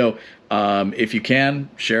this video. If you can,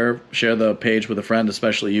 share the page with a friend,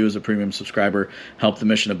 especially you as a premium subscriber. Help the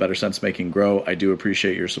mission of Better Sense Making grow. I do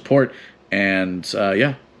appreciate your support. And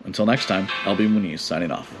until next time, LB Muniz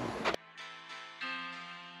signing off.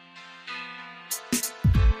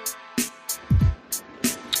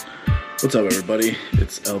 What's up, everybody?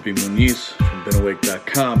 It's LB Muniz from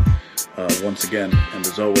BeenAwake.com. Once again, and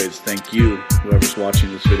as always, thank you, whoever's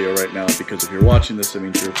watching this video right now, because if you're watching this, it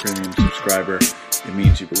means you're a premium subscriber. It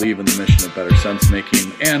means you believe in the mission of Better Sense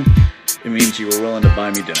Making, and it means you were willing to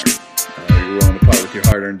buy me dinner. You're willing to part with your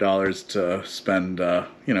hard-earned dollars to spend, the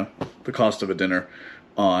cost of a dinner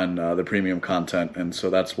on the premium content, and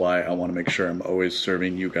so that's why I want to make sure I'm always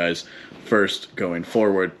serving you guys first going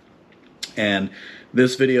forward. And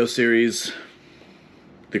this video series,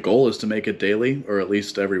 the goal is to make it daily, or at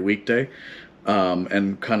least every weekday.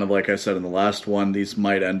 And kind of like I said in the last one, these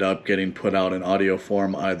might end up getting put out in audio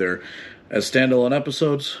form, either as standalone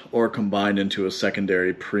episodes or combined into a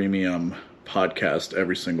secondary premium podcast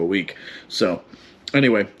every single week. So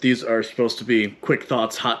anyway, these are supposed to be quick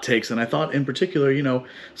thoughts, hot takes, and I thought in particular,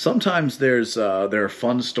 sometimes there are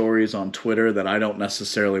fun stories on Twitter that I don't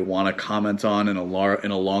necessarily want to comment on in a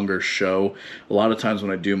longer show. A lot of times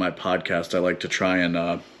when I do my podcast, I like to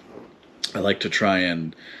try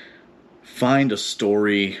and find a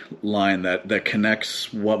storyline that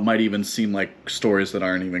connects what might even seem like stories that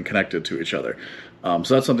aren't even connected to each other.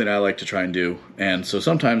 So that's something I like to try and do. And so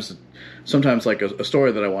sometimes like a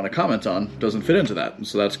story that I want to comment on doesn't fit into that. And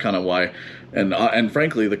so that's kind of why, and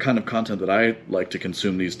frankly, the kind of content that I like to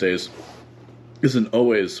consume these days isn't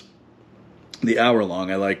always the hour long.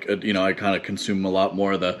 I like, I kind of consume a lot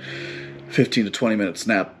more of the 15 to 20 minute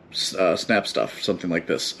snap stuff, something like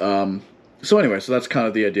this. So anyway, so that's kind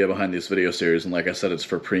of the idea behind this video series, and like I said, it's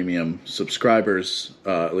for premium subscribers.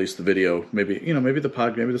 At least the video, maybe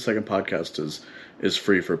the second podcast is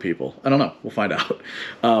free for people. I don't know. We'll find out.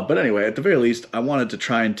 But anyway, at the very least, I wanted to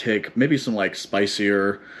try and take maybe some like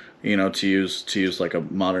spicier, to use like a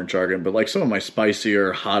modern jargon, but like some of my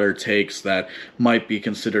spicier, hotter takes that might be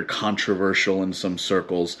considered controversial in some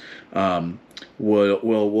circles.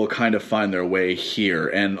 Will kind of find their way here,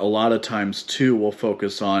 and a lot of times too, we'll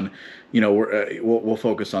focus on. We'll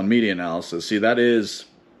focus on media analysis. See, that is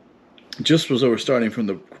just as we're starting from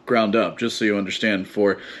the ground up, just so you understand,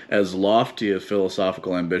 for as lofty a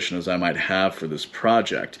philosophical ambition as I might have for this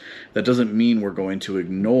project, that doesn't mean we're going to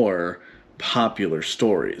ignore popular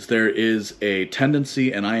stories. There is a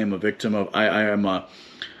tendency, and I am a victim of, I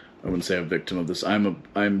wouldn't say a victim of this,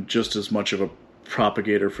 I'm just as much of a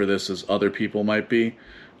propagator for this as other people might be,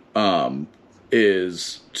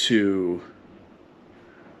 is to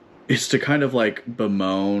kind of like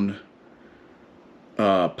bemoan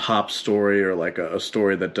a pop story or like a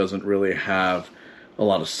story that doesn't really have a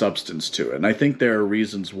lot of substance to it. And I think there are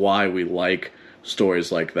reasons why we like stories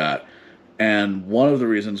like that. And one of the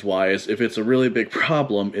reasons why is if it's a really big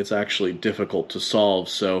problem, it's actually difficult to solve.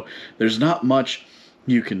 So there's not much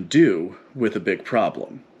you can do with a big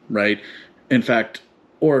problem, right? In fact,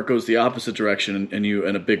 or it goes the opposite direction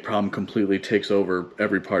and a big problem completely takes over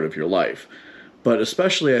every part of your life. But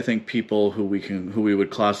especially, I think people who we would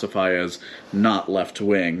classify as not left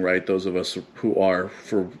wing, right? Those of us who are,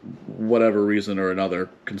 for whatever reason or another,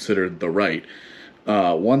 considered the right.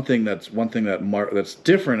 One thing that's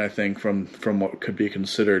different, I think, from what could be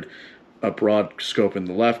considered a broad scope in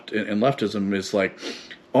the left in leftism is like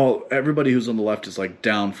everybody who's on the left is like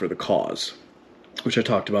down for the cause, which I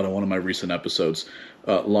talked about in one of my recent episodes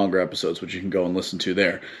longer episodes, which you can go and listen to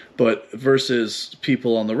there. But versus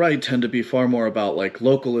people on the right tend to be far more about like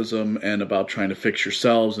localism and about trying to fix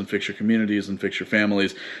yourselves and fix your communities and fix your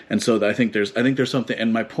families. And so I think there's something,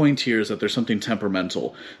 and my point here is that there's something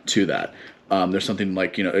temperamental to that. There's something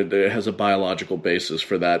like, it has a biological basis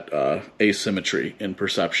for that asymmetry in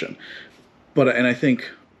perception. And I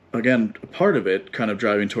think, again, part of it kind of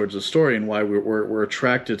driving towards the story and why we're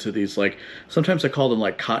attracted to these, like, sometimes I call them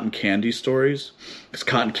like cotton candy stories, because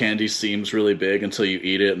cotton candy seems really big until you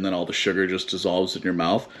eat it and then all the sugar just dissolves in your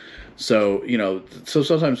mouth. So, so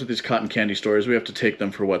sometimes with these cotton candy stories, we have to take them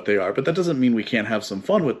for what they are, but that doesn't mean we can't have some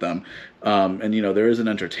fun with them. And there is an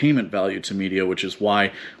entertainment value to media, which is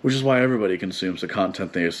why everybody consumes the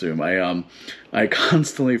content they assume. I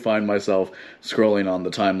constantly find myself scrolling on the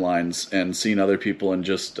timelines and seeing other people and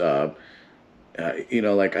just, I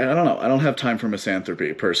don't know. I don't have time for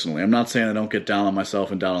misanthropy personally. I'm not saying I don't get down on myself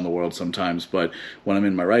and down on the world sometimes, but when I'm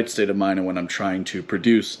in my right state of mind and when I'm trying to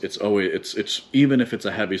produce, it's even if it's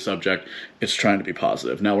a heavy subject, it's trying to be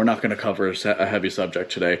positive. Now, we're not going to cover a heavy subject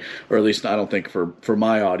today, or at least I don't think for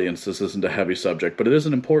my audience this isn't a heavy subject, but it is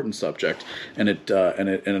an important subject, and it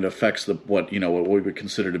affects what we would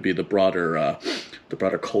consider to be the broader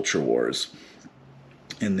culture wars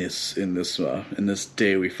in this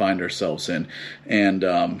day we find ourselves in. And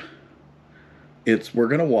we're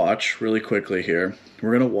going to watch really quickly here.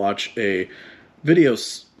 We're going to watch a video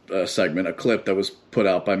segment, a clip that was put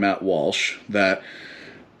out by Matt Walsh that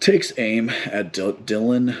takes aim at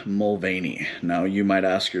Dylan Mulvaney. Now, you might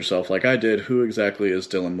ask yourself, like I did, who exactly is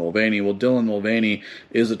Dylan Mulvaney? Well, Dylan Mulvaney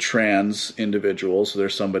is a trans individual, so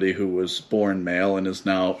there's somebody who was born male and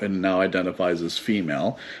now identifies as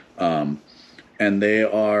female. And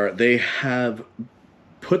they have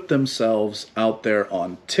put themselves out there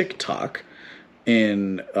on TikTok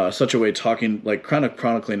in such a way, talking, like, kind of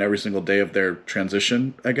chronicling every single day of their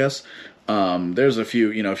transition, I guess. There's a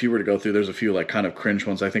few, if you were to go through, there's a few, like, kind of cringe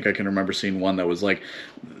ones. I think I can remember seeing one that was, like,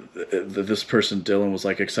 this person, Dylan, was,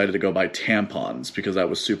 like, excited to go buy tampons because that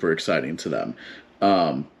was super exciting to them.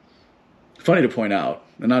 Funny to point out,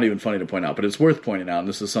 and not even funny to point out, but it's worth pointing out, and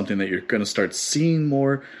this is something that you're going to start seeing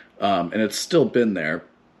more, and it's still been there,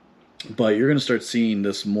 but you're going to start seeing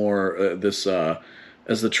this more,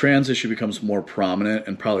 as the trans issue becomes more prominent,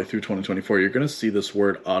 and probably through 2024, you're going to see this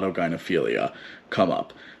word autogynephilia come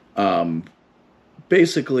up.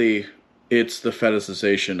 Basically, it's the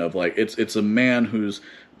fetishization of, like, it's a man who's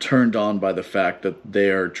turned on by the fact that they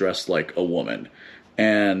are dressed like a woman.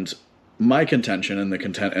 And my contention,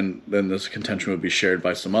 and then this contention would be shared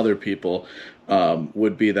by some other people,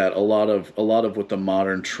 would be that a lot of what the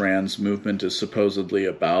modern trans movement is supposedly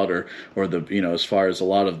about, or the, as far as a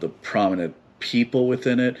lot of the prominent people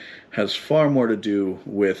within it, has far more to do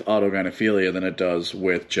with autogynephilia than it does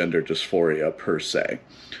with gender dysphoria per se.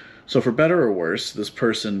 So for better or worse, this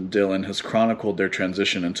person, Dylan, has chronicled their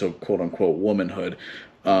transition into quote-unquote womanhood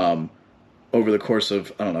over the course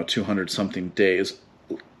of, 200-something days,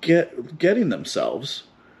 getting themselves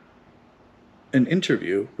an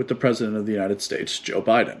interview with the President of the United States, Joe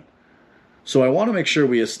Biden. So I want to make sure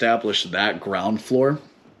we establish that ground floor,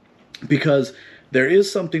 because there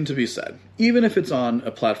is something to be said, even if it's on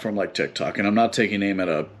a platform like TikTok, and I'm not taking aim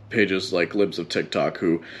at pages like Libs of TikTok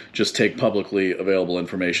who just take publicly available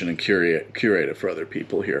information and curate it for other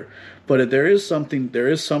people here. But there is something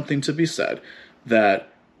to be said that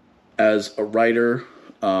as a writer,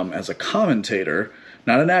 as a commentator,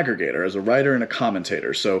 not an aggregator, as a writer and a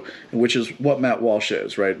commentator, so, which is what Matt Walsh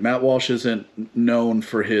is, right? Matt Walsh isn't known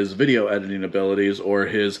for his video editing abilities or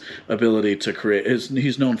his ability to create.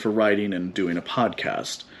 He's known for writing and doing a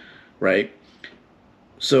podcast, right?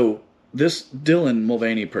 So this Dylan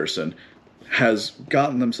Mulvaney person has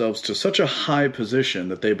gotten themselves to such a high position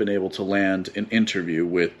that they've been able to land an interview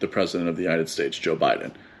with the President of the United States, Joe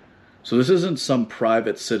Biden. So this isn't some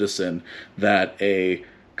private citizen that a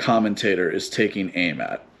commentator is taking aim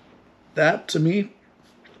at. That, to me,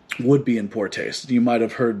 would be in poor taste. You might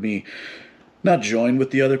have heard me not join with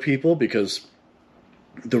the other people, because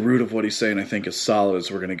the root of what he's saying, I think, is solid, as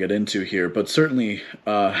we're going to get into here, but certainly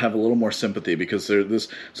have a little more sympathy, because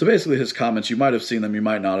so basically his comments, you might have seen them, you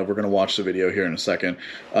might not have. We're going to watch the video here in a second.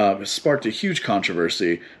 Sparked a huge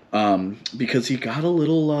controversy because he got a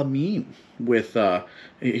little mean with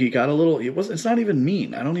it's not even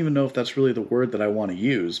mean. I don't even know if that's really the word that I want to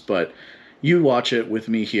use, but you watch it with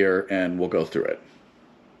me here and we'll go through it.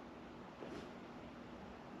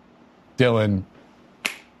 Dylan,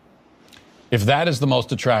 if that is the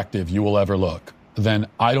most attractive you will ever look, then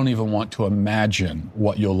I don't even want to imagine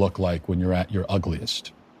what you'll look like when you're at your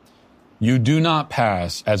ugliest. You do not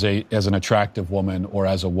pass as an attractive woman or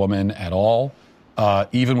as a woman at all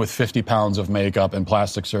even with 50 pounds of makeup and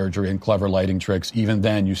plastic surgery and clever lighting tricks, even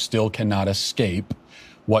then you still cannot escape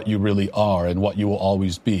what you really are and what you will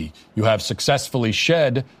always be. You have successfully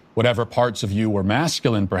shed whatever parts of you were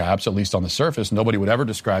masculine, perhaps, at least on the surface. Nobody would ever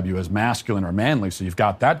describe you as masculine or manly, so you've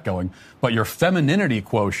got that going. But your femininity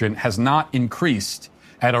quotient has not increased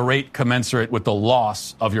at a rate commensurate with the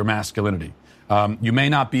loss of your masculinity. You may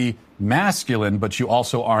not be masculine, but you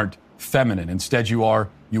also aren't feminine. Instead, you are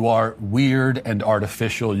weird and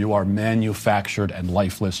artificial. You are manufactured and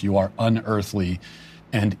lifeless. You are unearthly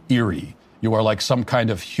and eerie. You are like some kind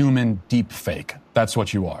of human deep fake. That's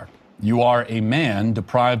what you are. You are a man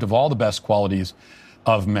deprived of all the best qualities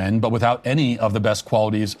of men, but without any of the best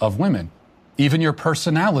qualities of women. Even your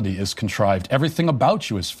personality is contrived. Everything about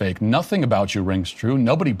you is fake. Nothing about you rings true.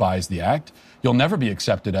 Nobody buys the act. You'll never be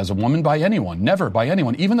accepted as a woman by anyone. Never by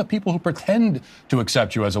anyone. Even the people who pretend to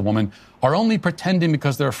accept you as a woman are only pretending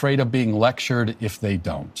because they're afraid of being lectured if they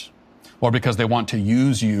don't, or because they want to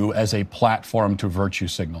use you as a platform to virtue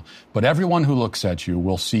signal. But everyone who looks at you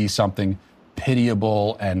will see something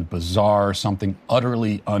pitiable and bizarre, something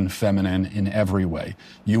utterly unfeminine in every way.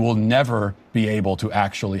 You will never be able to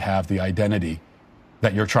actually have the identity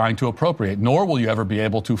that you're trying to appropriate, nor will you ever be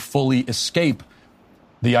able to fully escape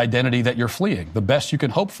the identity that you're fleeing. The best you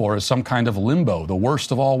can hope for is some kind of limbo, the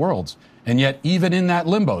worst of all worlds. And yet, even in that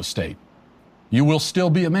limbo state, you will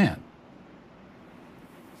still be a man.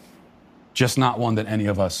 Just not one that any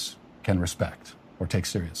of us can respect or take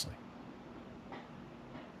seriously.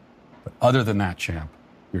 But other than that, champ,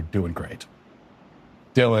 you're doing great.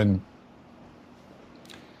 Dylan,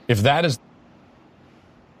 if that is...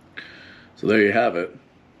 So there you have it.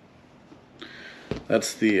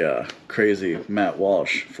 That's the crazy Matt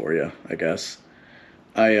Walsh for you, I guess.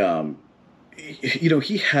 He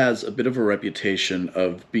has a bit of a reputation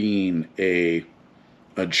of being a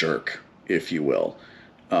jerk, if you will.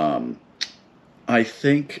 I don't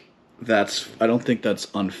think that's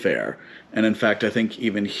unfair. And in fact, I think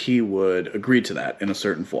even he would agree to that in a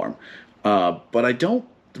certain form. But I don't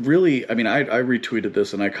really, I retweeted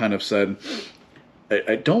this and I kind of said,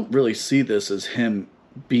 I don't really see this as him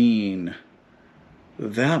being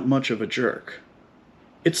that much of a jerk.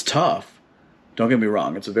 It's tough. Don't get me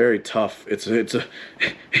wrong. It's a very tough, if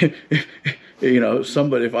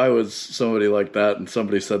I was somebody like that and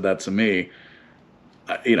somebody said that to me,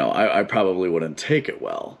 I probably wouldn't take it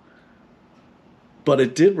well. But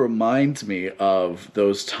it did remind me of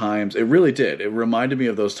those times. It really did. It reminded me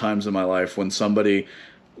of those times in my life when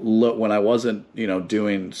when I wasn't,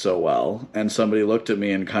 doing so well, and somebody looked at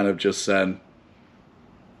me and kind of just said,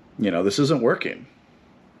 this isn't working.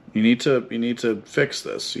 You need to fix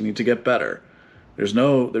this. You need to get better. There's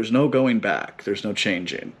no going back. There's no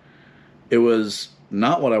changing. It was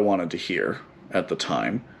not what I wanted to hear at the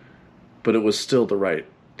time, but it was still the right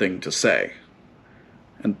thing to say.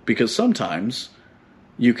 And because sometimes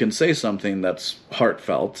you can say something that's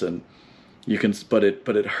heartfelt and but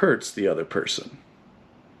it hurts the other person.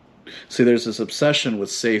 See, there's this obsession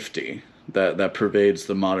with safety that pervades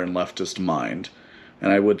the modern leftist mind.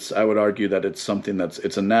 And I would argue that it's something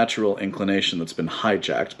it's a natural inclination that's been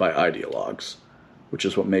hijacked by ideologues, which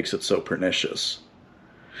is what makes it so pernicious.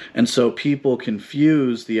 And so people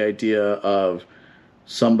confuse the idea of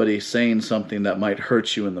somebody saying something that might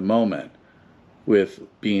hurt you in the moment with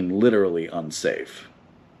being literally unsafe.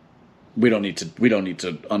 We don't need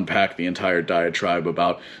to unpack the entire diatribe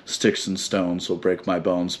about sticks and stones will break my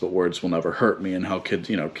bones, but words will never hurt me, and how kids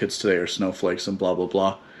today are snowflakes and blah blah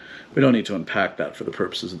blah. We don't need to unpack that for the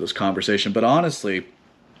purposes of this conversation. But honestly,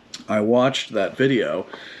 I watched that video,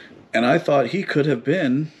 and I thought he could have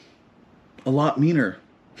been a lot meaner.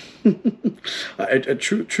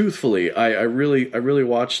 Truthfully, I really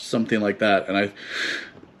watched something like that, and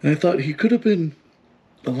I thought he could have been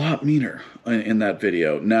a lot meaner in that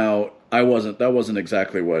video. Now, that wasn't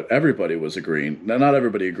exactly what everybody was agreeing. Now, not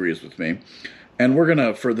everybody agrees with me. And we're going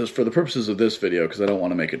to, for the purposes of this video, because I don't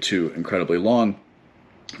want to make it too incredibly long,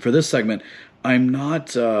 for this segment, we're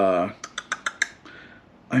not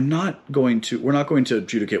going to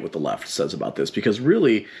adjudicate what the left says about this, because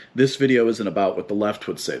really this video isn't about what the left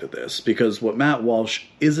would say to this, because what Matt Walsh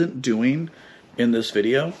isn't doing in this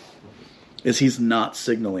video is he's not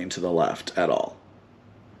signaling to the left at all.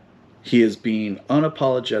 He is being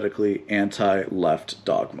unapologetically anti-left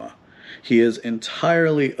dogma. He is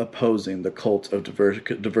entirely opposing the cult of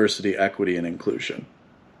diversity, equity, and inclusion.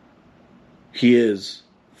 He is,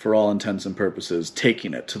 for all intents and purposes,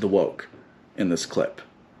 taking it to the woke in this clip.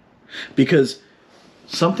 Because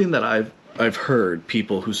something that I've heard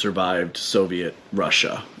people who survived Soviet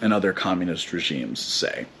Russia and other communist regimes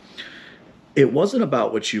say, it wasn't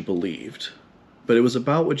about what you believed. but it was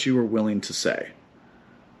about what you were willing to say.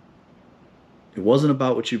 It wasn't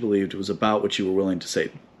about what you believed. It was about what you were willing to say.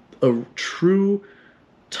 A true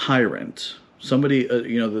tyrant, somebody,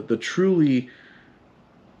 the truly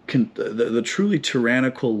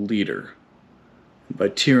tyrannical leader. By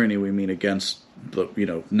tyranny, we mean against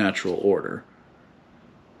the, natural order.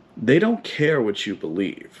 They don't care what you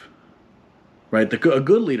believe, right? A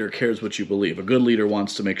good leader cares what you believe. A good leader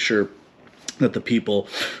wants to make sure that the people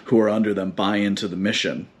who are under them buy into the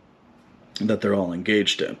mission that they're all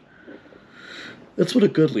engaged in. That's what a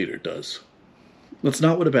good leader does. That's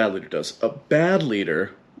not what a bad leader does. A bad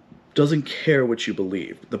leader doesn't care what you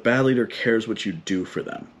believe. The bad leader cares what you do for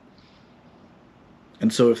them.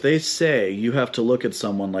 And so if they say you have to look at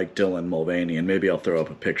someone like Dylan Mulvaney, and maybe I'll throw up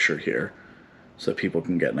a picture here so that people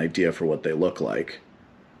can get an idea for what they look like.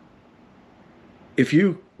 If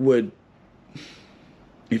you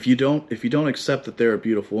don't accept that they're a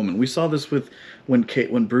beautiful woman, we saw this with when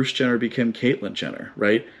Bruce Jenner became Caitlyn Jenner,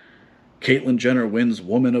 right? Caitlyn Jenner wins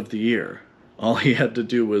Woman of the Year. All he had to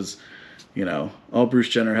do was, all Bruce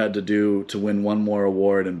Jenner had to do to win one more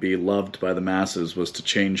award and be loved by the masses was to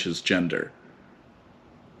change his gender.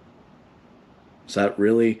 Is that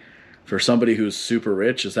really, for somebody who's super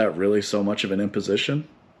rich, is that really so much of an imposition?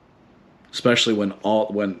 Especially when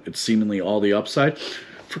it's seemingly all the upside.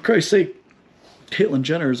 For Christ's sake, Caitlyn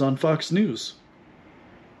Jenner is on Fox News.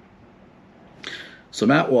 So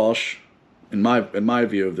Matt Walsh, in my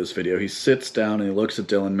view of this video, he sits down and he looks at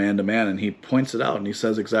Dylan man to man and he points it out and he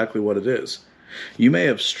says exactly what it is. You may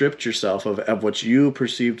have stripped yourself of what you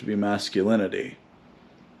perceive to be masculinity,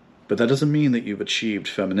 but that doesn't mean that you've achieved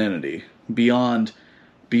femininity beyond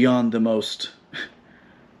the most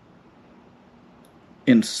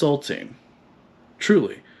insulting,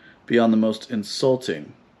 truly, beyond the most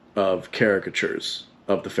insulting of caricatures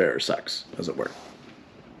of the fairer sex, as it were.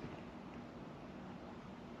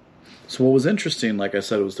 So what was interesting, like I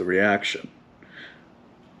said, was the reaction.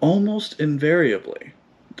 Almost invariably,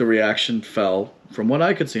 the reaction fell, from what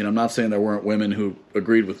I could see, and I'm not saying there weren't women who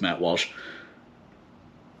agreed with Matt Walsh,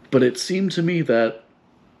 but it seemed to me that,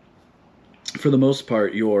 for the most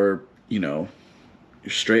part, your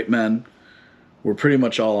straight men were pretty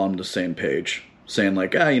much all on the same page, saying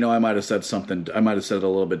like, I might have said it a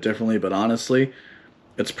little bit differently, but honestly,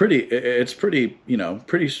 it's pretty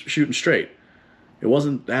shooting straight. It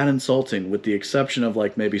wasn't that insulting, with the exception of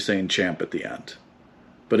like maybe saying champ at the end.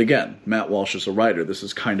 But again, Matt Walsh is a writer. This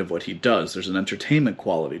is kind of what he does. There's an entertainment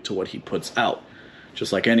quality to what he puts out,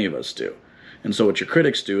 just like any of us do. And so what your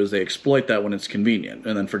critics do is they exploit that when it's convenient,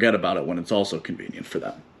 and then forget about it when it's also convenient for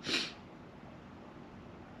them.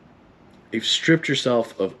 You've stripped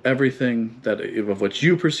yourself of everything of what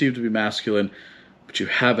you perceive to be masculine, but you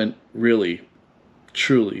haven't really,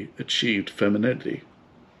 truly achieved femininity.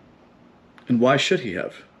 And why should he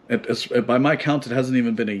have? By my count, it hasn't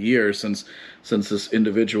even been a year since this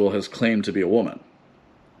individual has claimed to be a woman.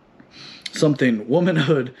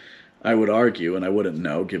 Womanhood, I would argue, and I wouldn't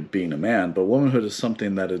know, being a man, but womanhood is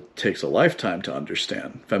something that it takes a lifetime to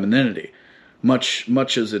understand. Femininity,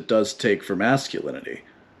 much as it does take for masculinity.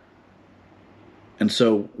 And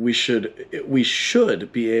so we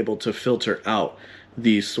should be able to filter out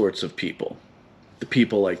these sorts of people, the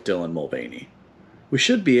people like Dylan Mulvaney. We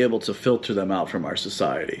should be able to filter them out from our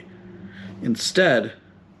society. Instead,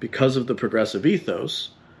 because of the progressive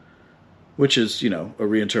ethos, which is, a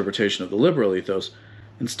reinterpretation of the liberal ethos,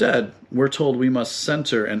 instead, we're told we must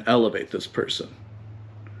center and elevate this person.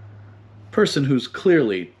 Person who's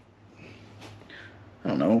clearly,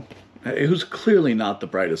 who's clearly not the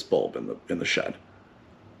brightest bulb in the shed.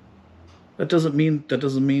 That doesn't mean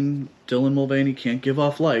Dylan Mulvaney can't give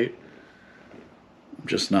off light. I'm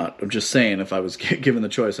just saying, if I was given the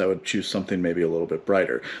choice, I would choose something maybe a little bit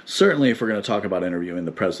brighter. Certainly if we're going to talk about interviewing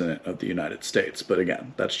the President of the United States. But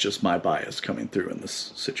again, that's just my bias coming through in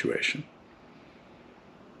this situation.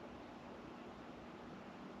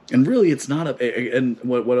 And really, it's not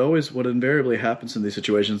what invariably happens in these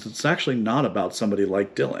situations, it's actually not about somebody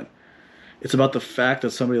like Dylan. It's about the fact that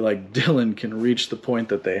somebody like Dylan can reach the point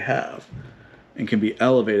that they have and can be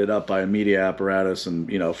elevated up by a media apparatus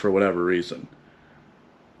and, for whatever reason.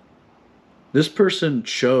 This person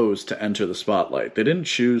chose to enter the spotlight. They didn't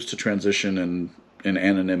choose to transition in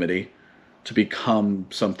anonymity to become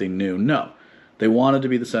something new. No. They wanted to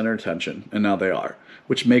be the center of attention, and now they are,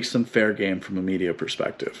 which makes them fair game from a media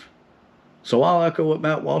perspective. So I'll echo what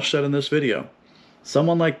Matt Walsh said in this video.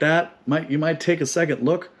 Someone like that, you might take a second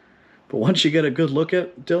look, but once you get a good look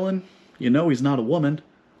at Dylan, he's not a woman.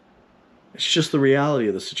 It's just the reality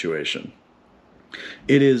of the situation.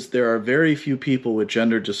 There are very few people with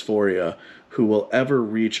gender dysphoria who will ever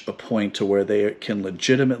reach a point to where they can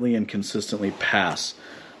legitimately and consistently pass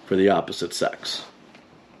for the opposite sex.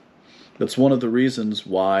 That's one of the reasons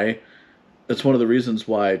why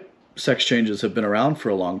sex changes have been around for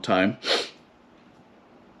a long time,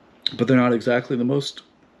 but they're not exactly the most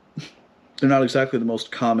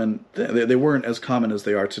common. They weren't as common as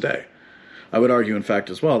they are today. I would argue, in fact,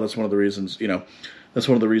 as well, that's one of the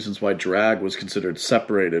reasons why drag was considered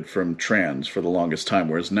separated from trans for the longest time,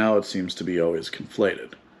 whereas now it seems to be always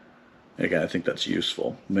conflated. Again, I think that's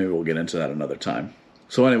useful. Maybe we'll get into that another time.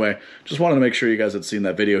 So anyway, just wanted to make sure you guys had seen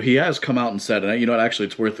that video. He has come out and said, and you know what, actually,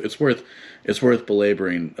 it's worth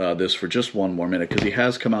belaboring this for just one more minute, because he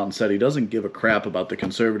has come out and said he doesn't give a crap about the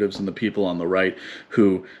conservatives and the people on the right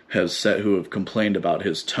who have complained about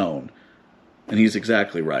his tone, and he's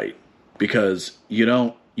exactly right, because you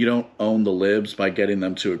don't own the libs by getting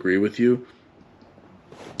them to agree with you,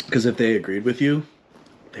 because if they agreed with you,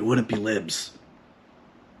 they wouldn't be libs.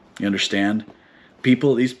 You understand?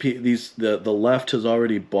 The left has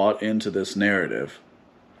already bought into this narrative.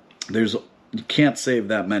 You can't save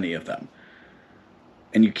that many of them.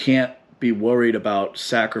 And you can't be worried about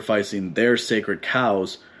sacrificing their sacred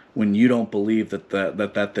cows when you don't believe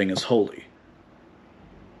that thing is holy.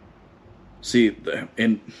 See,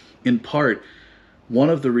 in part,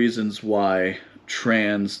 one of the reasons why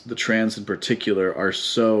the trans in particular are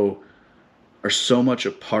so much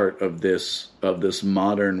a part of this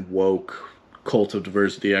modern woke cult of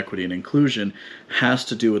diversity, equity, and inclusion has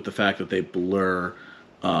to do with the fact that they blur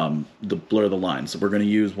the lines. So we're going to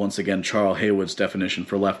use, once again, Charles Haywood's definition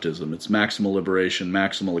for leftism. It's maximal liberation,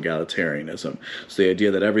 maximal egalitarianism. It's the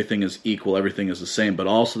idea that everything is equal, everything is the same, but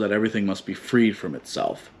also that everything must be freed from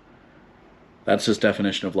itself. That's his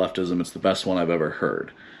definition of leftism. It's the best one I've ever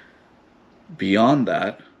heard. Beyond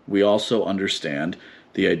that, we also understand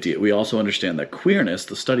that queerness,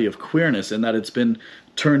 the study of queerness, and that it's been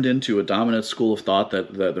turned into a dominant school of thought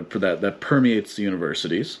that permeates the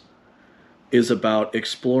universities, is about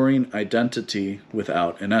exploring identity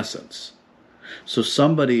without an essence. So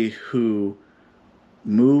somebody who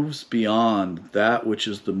moves beyond that which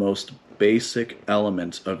is the most basic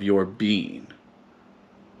element of your being,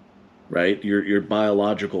 right? Your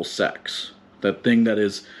biological sex, that thing that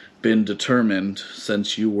has been determined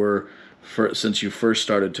since you first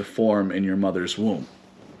started to form in your mother's womb.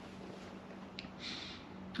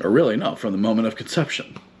 Or really, no, from the moment of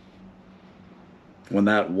conception. When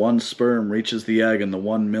that one sperm reaches the egg and the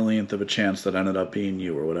 1/1,000,000th of a chance that ended up being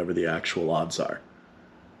you, or whatever the actual odds are.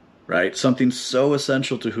 Right? Something so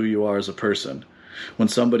essential to who you are as a person. When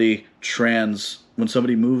somebody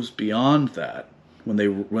moves beyond that, when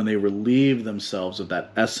they relieve themselves of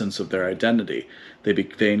that essence of their identity,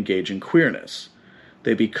 they engage in queerness.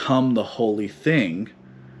 They become the holy thing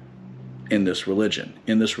in this religion,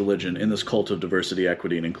 in this cult of diversity,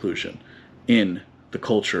 equity, and inclusion, in the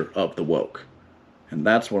culture of the woke. And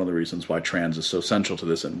that's one of the reasons why trans is so central to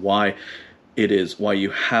this, and why you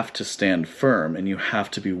have to stand firm, and you have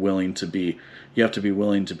to be willing to be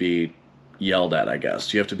yelled at, I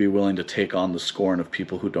guess. You have to be willing to take on the scorn of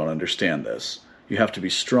people who don't understand this. You have to be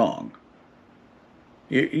strong.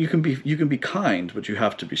 You can be kind, but you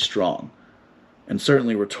have to be strong. And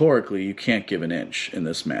certainly rhetorically, you can't give an inch in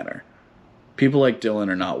this manner. People like Dylan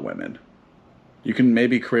are not women. You can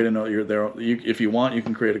maybe create if you want, you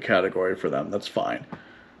can create a category for them. That's fine.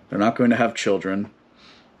 They're not going to have children.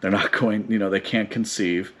 They're not going, they can't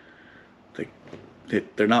conceive.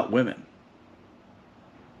 They're not women.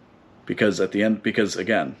 Because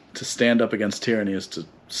again, to stand up against tyranny is to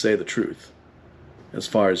say the truth, as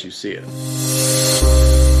far as you see it.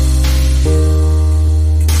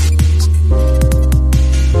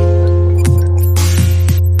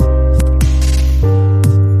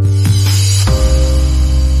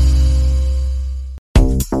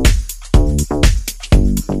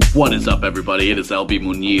 What is up, everybody? It is LB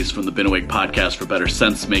Muniz from the Been Awake Podcast for Better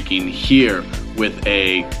Sense Making, here with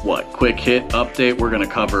a quick hit update. We're going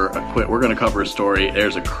to cover a story.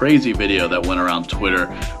 There's a crazy video that went around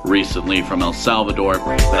Twitter recently from El Salvador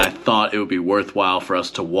that I thought it would be worthwhile for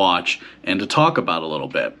us to watch and to talk about a little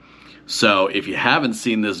bit. So if you haven't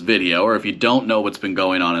seen this video, or if you don't know what's been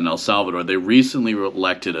going on in El Salvador, they recently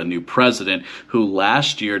elected a new president who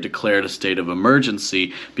last year declared a state of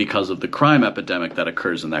emergency because of the crime epidemic that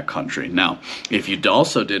occurs in that country. Now, if you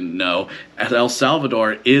also didn't know, El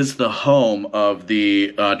Salvador is the home of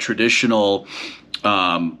the traditional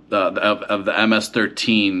of the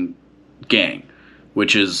MS-13 gang,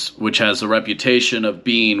 which has a reputation of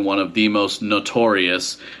being one of the most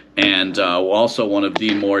notorious and also one of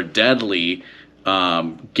the more deadly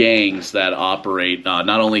gangs that operate not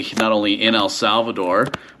only in El Salvador,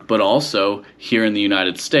 but also here in the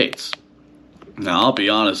United States. Now, I'll be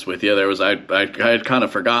honest with you, I had kind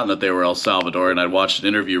of forgotten that they were El Salvador, and I'd watched an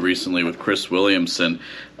interview recently with Chris Williamson.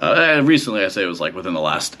 Recently, I say it was like within the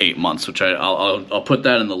last 8 months, which I'll put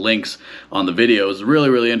that in the links on the video. It was really,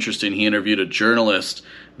 really interesting. He interviewed a journalist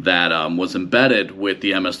that was embedded with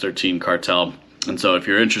the MS-13 cartel. And so if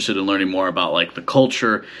you're interested in learning more about like the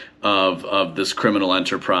culture of this criminal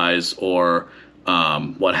enterprise or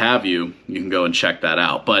what have you, you can go and check that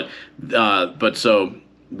out. But so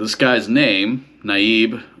this guy's name,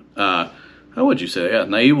 Nayib, how would you say? Yeah,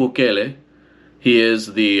 Nayib Bukele. He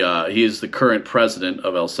is the current president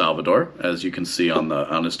of El Salvador, as you can see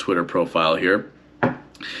on his Twitter profile here.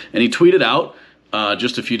 And he tweeted out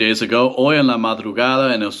just a few days ago, hoy en la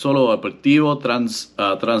madrugada en el solo operativo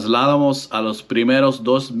trasladamos a los primeros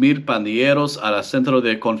 2,000 pandilleros al centro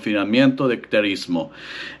de confinamiento de terrorismo.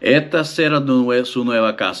 Esta será su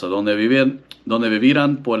nueva casa, donde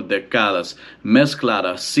vivirán por décadas,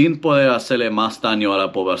 mezcladas, sin poder hacerle más daño a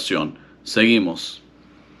la población. Seguimos.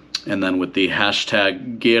 And then with the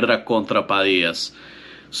hashtag Guerra contra Padillas.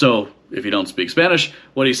 So, if you don't speak Spanish,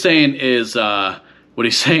 what he's saying is that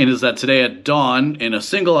today at dawn, in a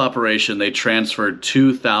single operation, they transferred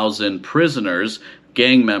 2,000 prisoners,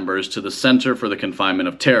 gang members, to the Center for the Confinement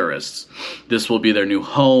of Terrorists. This will be their new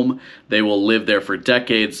home. They will live there for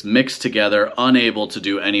decades, mixed together, unable to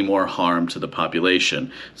do any more harm to the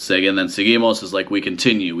population. And then seguimos is like we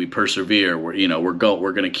continue, we persevere, we're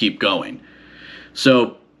going to keep going.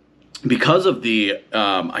 So, because of the,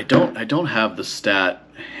 I don't have the stat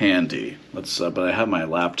handy. But I have my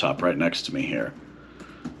laptop right next to me here.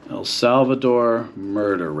 El Salvador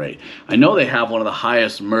murder rate. I know they have one of the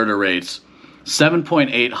highest murder rates,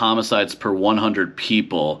 7.8 homicides per 100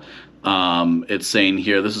 people. It's saying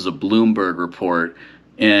here, this is a Bloomberg report,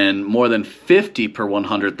 and more than 50 per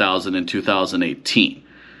 100,000 in 2018.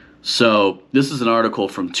 So this is an article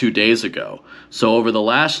from 2 days ago. So over the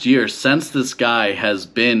last year, since this guy has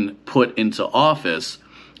been put into office,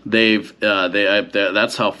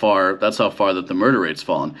 that's how far that the murder rate's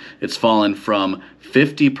fallen. It's fallen from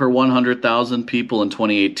 50 per 100,000 people in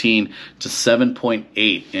 2018 to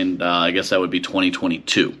 7.8 in I guess that would be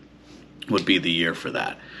 2022 would be the year for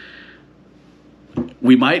that.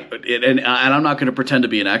 We might, and I'm not going to pretend to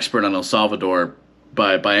be an expert on El Salvador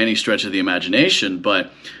by any stretch of the imagination,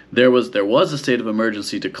 but there was a state of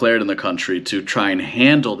emergency declared in the country to try and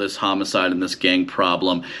handle this homicide and this gang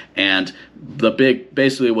problem. And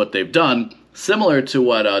basically what they've done, similar to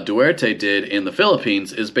what Duarte did in the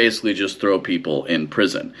Philippines, is basically just throw people in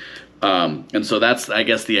prison. And so that's, I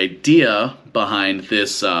guess, the idea behind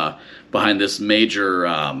this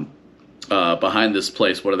major behind this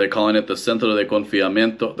place. What are they calling it? The Centro de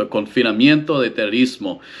Confinamiento de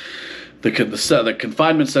Terrorismo. The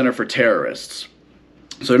confinement center for terrorists.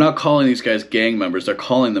 So they're not calling these guys gang members, they're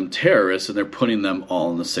calling them terrorists, and they're putting them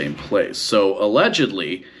all in the same place. So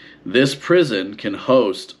allegedly, this prison can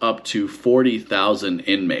host up to 40,000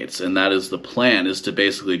 inmates, and that is the plan, is to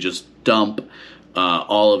basically just dump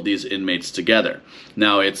all of these inmates together.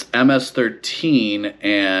 Now, it's MS-13,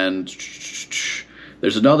 and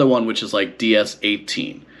there's another one which is like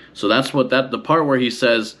DS-18. So that's the part where he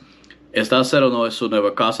says, Está cero no es su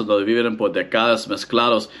nueva casa donde viven por décadas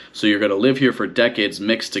mezclados. So you're going to live here for decades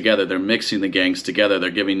mixed together. They're mixing the gangs together. They're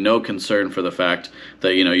giving no concern for the fact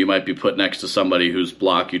that, you might be put next to somebody whose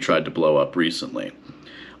block you tried to blow up recently.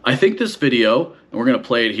 I think this video, and we're going to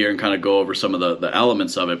play it here and kind of go over some of the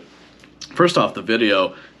elements of it. First off, the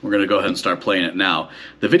video, we're going to go ahead and start playing it now.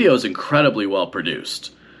 The video is incredibly well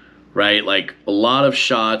produced, right? Like a lot of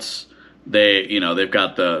shots. They've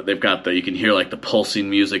got the you can hear like the pulsing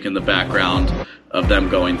music in the background of them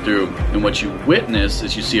going through. And what you witness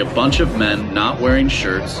is you see a bunch of men not wearing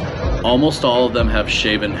shirts. Almost all of them have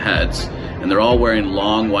shaven heads, and they're all wearing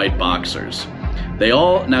long white boxers.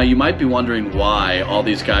 Now you might be wondering why all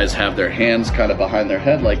these guys have their hands kind of behind their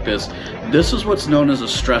head like this. This is what's known as a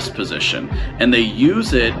stress position, and they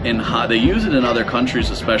use it in other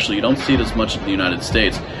countries especially. You don't see it as much in the United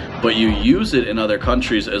States, but you use it in other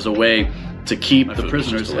countries as a way to keep the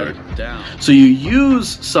prisoners' head down. So you use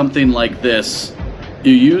something like this.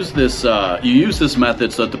 You use this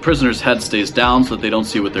method so that the prisoner's head stays down, so that they don't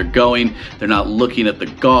see what they're going. They're not looking at the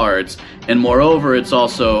guards, and moreover, it's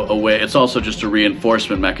also just a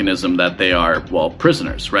reinforcement mechanism that they are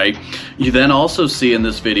prisoners, right? You then also see in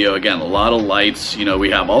this video again a lot of lights. We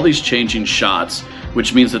have all these changing shots,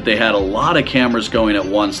 which means that they had a lot of cameras going at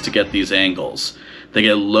once to get these angles. They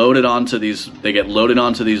get loaded onto these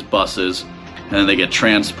buses, and then they get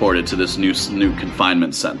transported to this new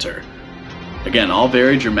confinement center. Again, all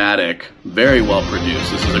very dramatic, very well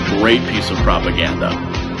produced. This is a great piece of propaganda.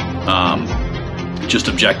 Just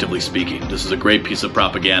objectively speaking, this is a great piece of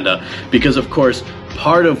propaganda because, of course,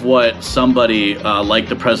 part of what somebody like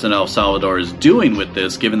the president of El Salvador is doing with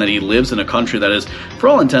this, given that he lives in a country that is, for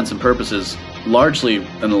all intents and purposes, largely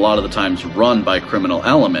and a lot of the times run by criminal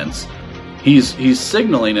elements, he's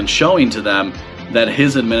signaling and showing to them that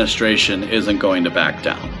his administration isn't going to back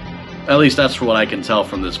down. At least that's what I can tell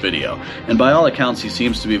from this video. And by all accounts, he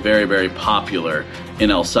seems to be very, very popular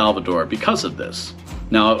in El Salvador because of this.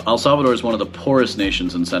 Now, El Salvador is one of the poorest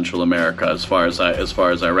nations in Central America, as far as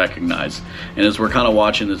I recognize. And as we're kind of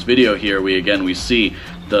watching this video here, we see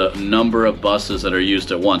the number of buses that are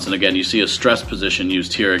used at once. And again, you see a stress position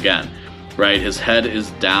used here again, right? His head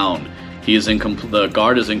is down. The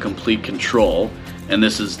guard is in complete control, and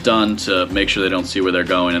this is done to make sure they don't see where they're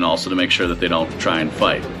going, and also to make sure that they don't try and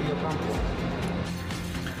fight.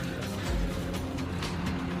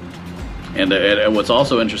 And what's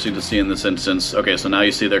also interesting to see in this instance, okay, so now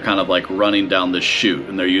you see they're kind of like running down this chute,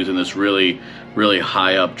 and they're using this really, really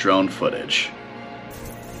high up drone footage.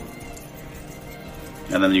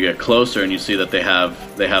 And then you get closer, and you see that they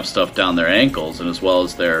have stuff down their ankles, and as well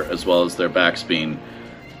as their backs being,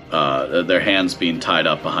 their hands being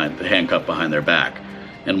handcuffed behind their back.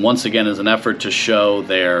 And once again, as an effort to show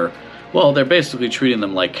they're basically treating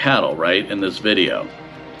them like cattle, right, in this video.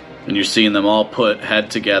 And you're seeing them all put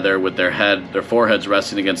head together with their foreheads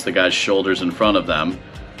resting against the guy's shoulders in front of them.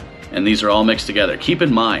 And these are all mixed together. Keep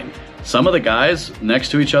in mind, some of the guys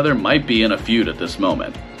next to each other might be in a feud at this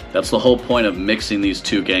moment. That's the whole point of mixing these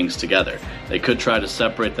two gangs together. They could try to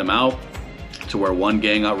separate them out to where one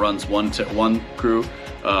gang runs one crew,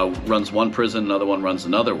 runs one prison, another one runs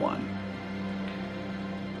another one.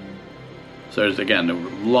 So there's, again,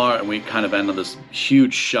 we kind of end on this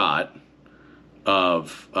huge shot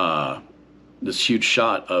of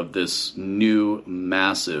this new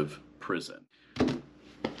massive prison.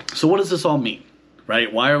 So what does this all mean,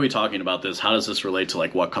 right? Why are we talking about this? How does this relate to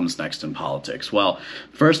like what comes next in politics? Well,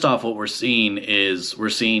 first off, what we're seeing,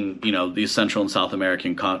 these Central and South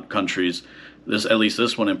American countries, at least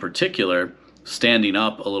this one in particular, standing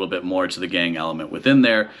up a little bit more to the gang element within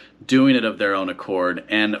there, doing it of their own accord,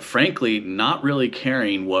 and frankly, not really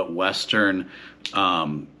caring what Western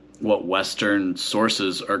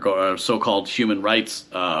sources or so-called human rights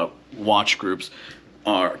watch groups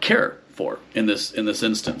care for in this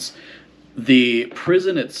instance. The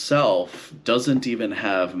prison itself doesn't even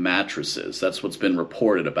have mattresses. That's what's been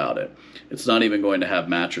reported about it. It's not even going to have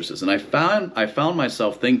mattresses. And I found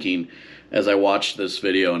myself thinking, as I watched this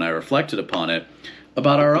video and I reflected upon it,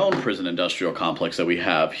 about our own prison industrial complex that we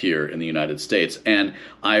have here in the United States. And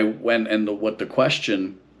the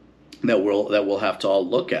question that we'll have to all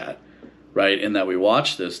look at, right, and that we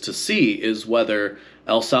watch this to see is whether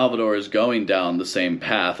El Salvador is going down the same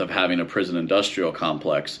path of having a prison industrial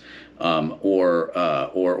complex,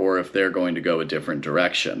 or if they're going to go a different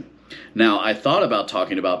direction. Now, I thought about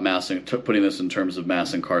talking about putting this in terms of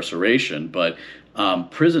mass incarceration, but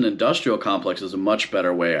prison industrial complex is a much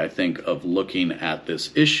better way, I think, of looking at this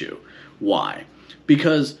issue. Why?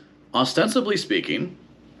 Because ostensibly speaking,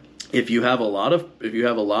 if you have a lot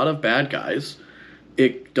of bad guys,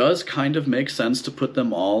 it does kind of make sense to put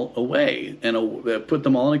them all away and put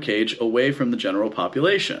them all in a cage away from the general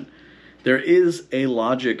population. There is a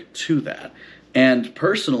logic to that. And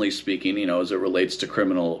personally speaking, as it relates to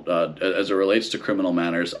criminal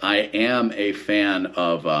manners, I am a fan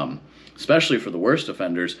of, especially for the worst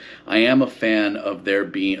offenders, I am a fan of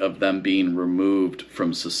them being removed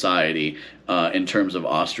from society in terms of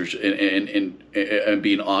and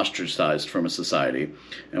being ostracized from a society.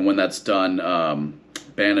 And when that's done,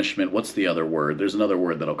 banishment, what's the other word? There's another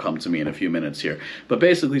word that'll come to me in a few minutes here. But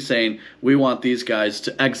basically saying we want these guys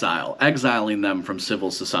to exiling them from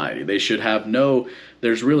civil society. They should have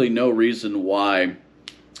there's really no reason why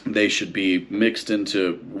they should be mixed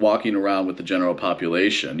into walking around with the general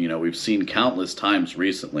population. We've seen countless times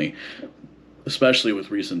recently, especially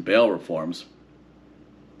with recent bail reforms,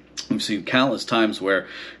 we've seen countless times where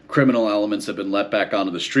criminal elements have been let back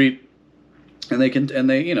onto the street,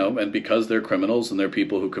 and because they're criminals and they're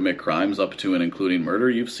people who commit crimes up to and including murder,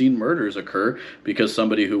 you've seen murders occur because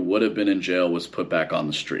somebody who would have been in jail was put back on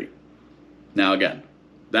the street. Now, again,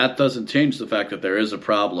 that doesn't change the fact that there is a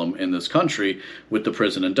problem in this country with the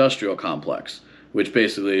prison industrial complex, which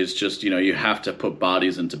basically is just, you have to put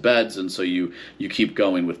bodies into beds, and so you keep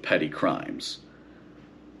going with petty crimes.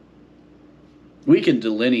 We can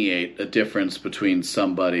delineate a difference between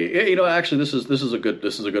somebody. Actually, this is a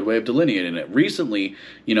good way of delineating it. Recently,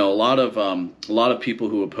 a lot of people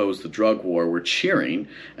who oppose the drug war were cheering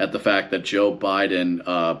at the fact that Joe Biden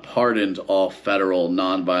pardoned all federal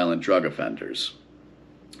nonviolent drug offenders.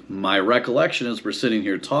 My recollection as we're sitting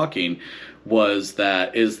here talking is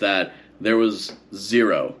that there was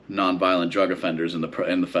 0 nonviolent drug offenders in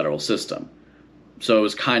the federal system. So it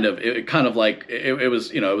was kind of like it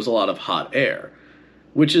was a lot of hot air,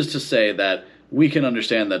 which is to say that we can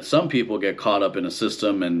understand that some people get caught up in a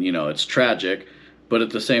system and it's tragic, but at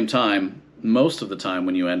the same time, most of the time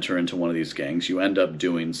when you enter into one of these gangs, you end up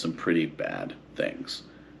doing some pretty bad things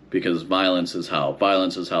because violence is how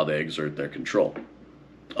they exert their control.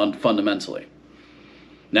 Fundamentally.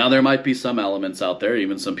 Now, there might be some elements out there,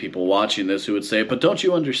 even some people watching this, who would say, but don't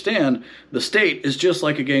you understand, the state is just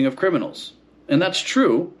like a gang of criminals. And that's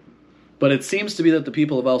true, but it seems to be that the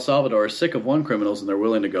people of El Salvador are sick of one criminal and they're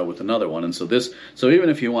willing to go with another one. And so even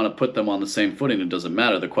if you want to put them on the same footing, it doesn't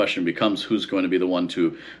matter. The question becomes who's going to be the one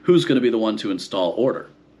to install order,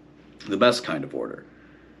 the best kind of order.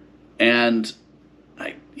 And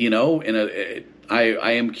I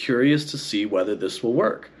am curious to see whether this will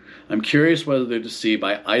work. I'm curious whether to see,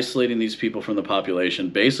 by isolating these people from the population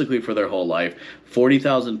basically for their whole life,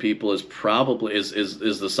 40,000 people is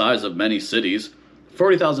the size of many cities.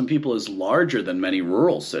 40,000 people is larger than many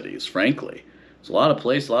rural cities, frankly. There's a lot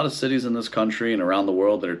of cities in this country and around the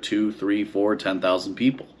world that are 2, 3, 4, 10,000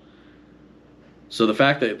 people. So the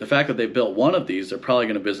fact that they built one of these, they're probably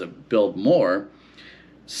going to build more,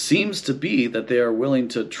 seems to be that they are willing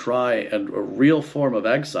to try a real form of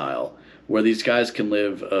exile where these guys can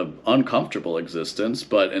live an uncomfortable existence,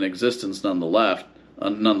 but an existence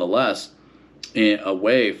nonetheless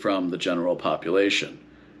away from the general population.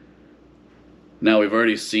 Now, we've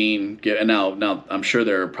already seen, and now I'm sure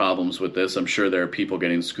there are problems with this. I'm sure there are people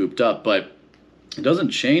getting scooped up, but it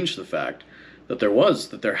doesn't change the fact that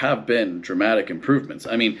there have been dramatic improvements.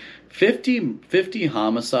 I mean, 50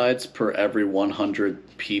 homicides per every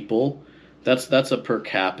 100 people, that's a per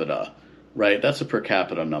capita, right? That's a per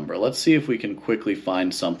capita number. Let's see if we can quickly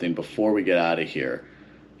find something before we get out of here.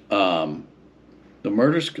 The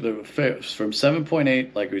murders from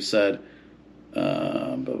 7.8, like we said,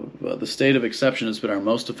 the state of exception has been our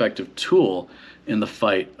most effective tool in the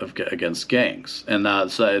fight against gangs. And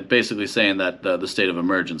so basically saying that the state of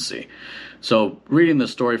emergency. So reading the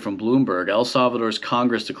story from Bloomberg, El Salvador's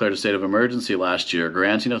Congress declared a state of emergency last year,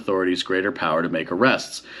 granting authorities greater power to make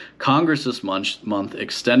arrests. Congress this month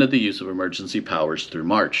extended the use of emergency powers through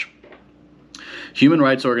March. Human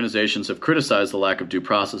rights organizations have criticized the lack of due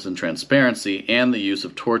process and transparency and the use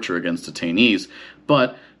of torture against detainees,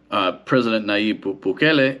 but President Nayib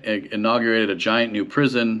Bukele inaugurated a giant new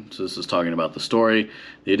prison. So this is talking about the story.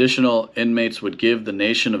 The additional inmates would give the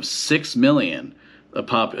nation of 6 million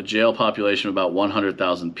a jail population of about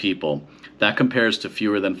 100,000 people. That compares to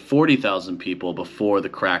fewer than 40,000 people before the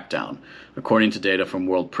crackdown, according to data from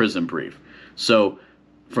World Prison Brief. So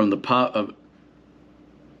the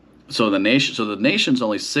nation's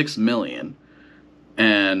only 6 million,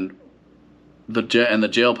 and the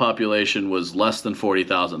jail population was less than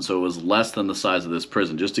 40,000, so it was less than the size of this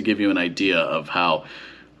prison, just to give you an idea of how,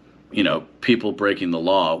 people breaking the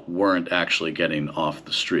law weren't actually getting off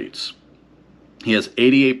the streets. He has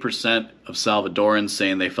 88% of Salvadorans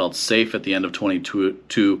saying they felt safe at the end of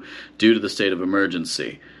 2022 due to the state of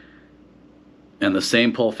emergency. And the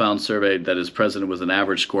same poll found surveyed that his president was an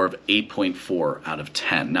average score of 8.4 out of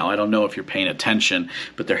 10. Now, I don't know if you're paying attention,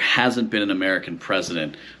 but there hasn't been an American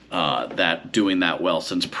president that doing that well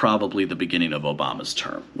since probably the beginning of Obama's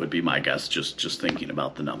term, would be my guess, just thinking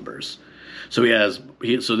about the numbers. So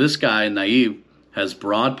so this guy, Nayib, has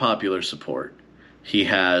broad popular support.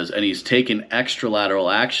 He's taken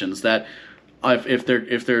extralateral actions that, if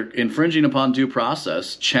they're infringing upon due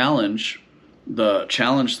process, challenge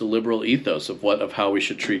the liberal ethos of how we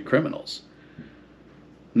should treat criminals.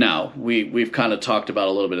 Now, we've kind of talked about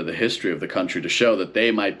a little bit of the history of the country to show that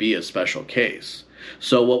they might be a special case.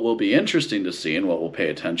 So what will be interesting to see and what we'll pay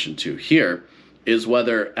attention to here is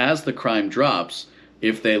whether, as the crime drops,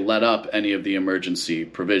 if they let up any of the emergency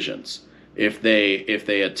provisions, if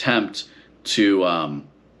they attempt to,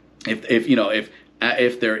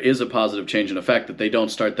 if there is a positive change in effect, that they don't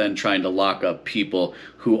start then trying to lock up people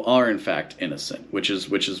who are in fact innocent, which is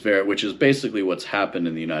basically what's happened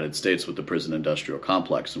in the United States with the prison industrial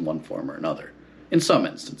complex in one form or another. In some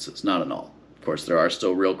instances, not in all. Of course, there are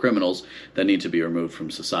still real criminals that need to be removed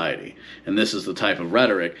from society. And this is the type of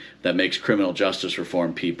rhetoric that makes criminal justice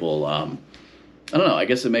reform people, I don't know, I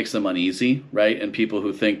guess it makes them uneasy, right? And people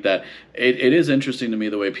who think that it is interesting to me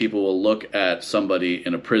the way people will look at somebody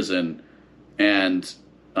in a prison, and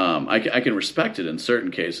I can respect it in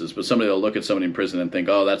certain cases, but somebody will look at somebody in prison and think,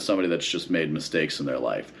 oh, that's somebody that's just made mistakes in their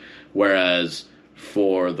life. Whereas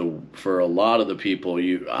for a lot of the people,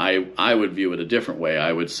 I would view it a different way.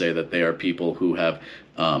 I would say that they are people who have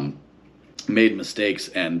made mistakes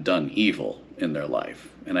and done evil in their life.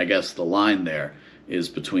 And I guess the line there is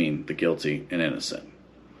between the guilty and innocent.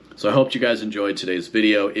 So I hope you guys enjoyed today's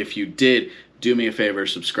video. If you did, do me a favor,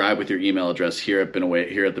 subscribe with your email address here at the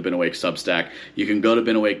Been Awake Substack. You can go to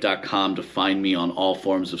BeenAwake.com to find me on all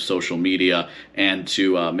forms of social media and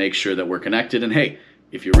to make sure that we're connected. And hey,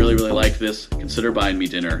 if you really, really like this, consider buying me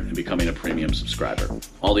dinner and becoming a premium subscriber.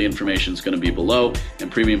 All the information is going to be below,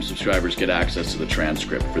 and premium subscribers get access to the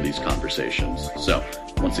transcript for these conversations. So,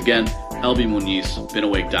 once again, LB Muniz,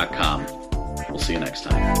 BeenAwake.com. We'll see you next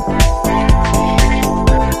time.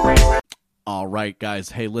 All right, guys.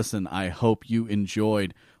 Hey, listen, I hope you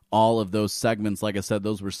enjoyed all of those segments. Like I said,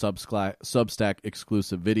 those were Substack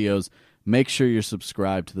exclusive videos. Make sure you're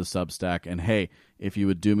subscribed to the Substack. And hey, if you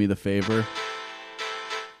would do me the favor,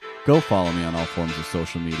 go follow me on all forms of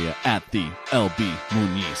social media at the LB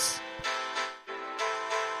Muniz.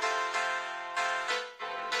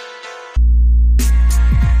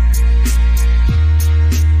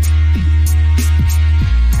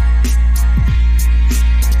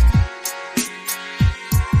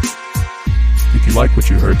 If you like what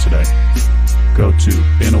you heard today, go to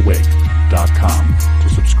BeenAwake.com to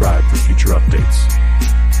subscribe for future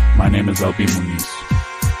updates. My name is LB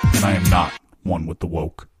Muniz, and I am not one with the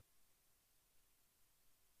woke.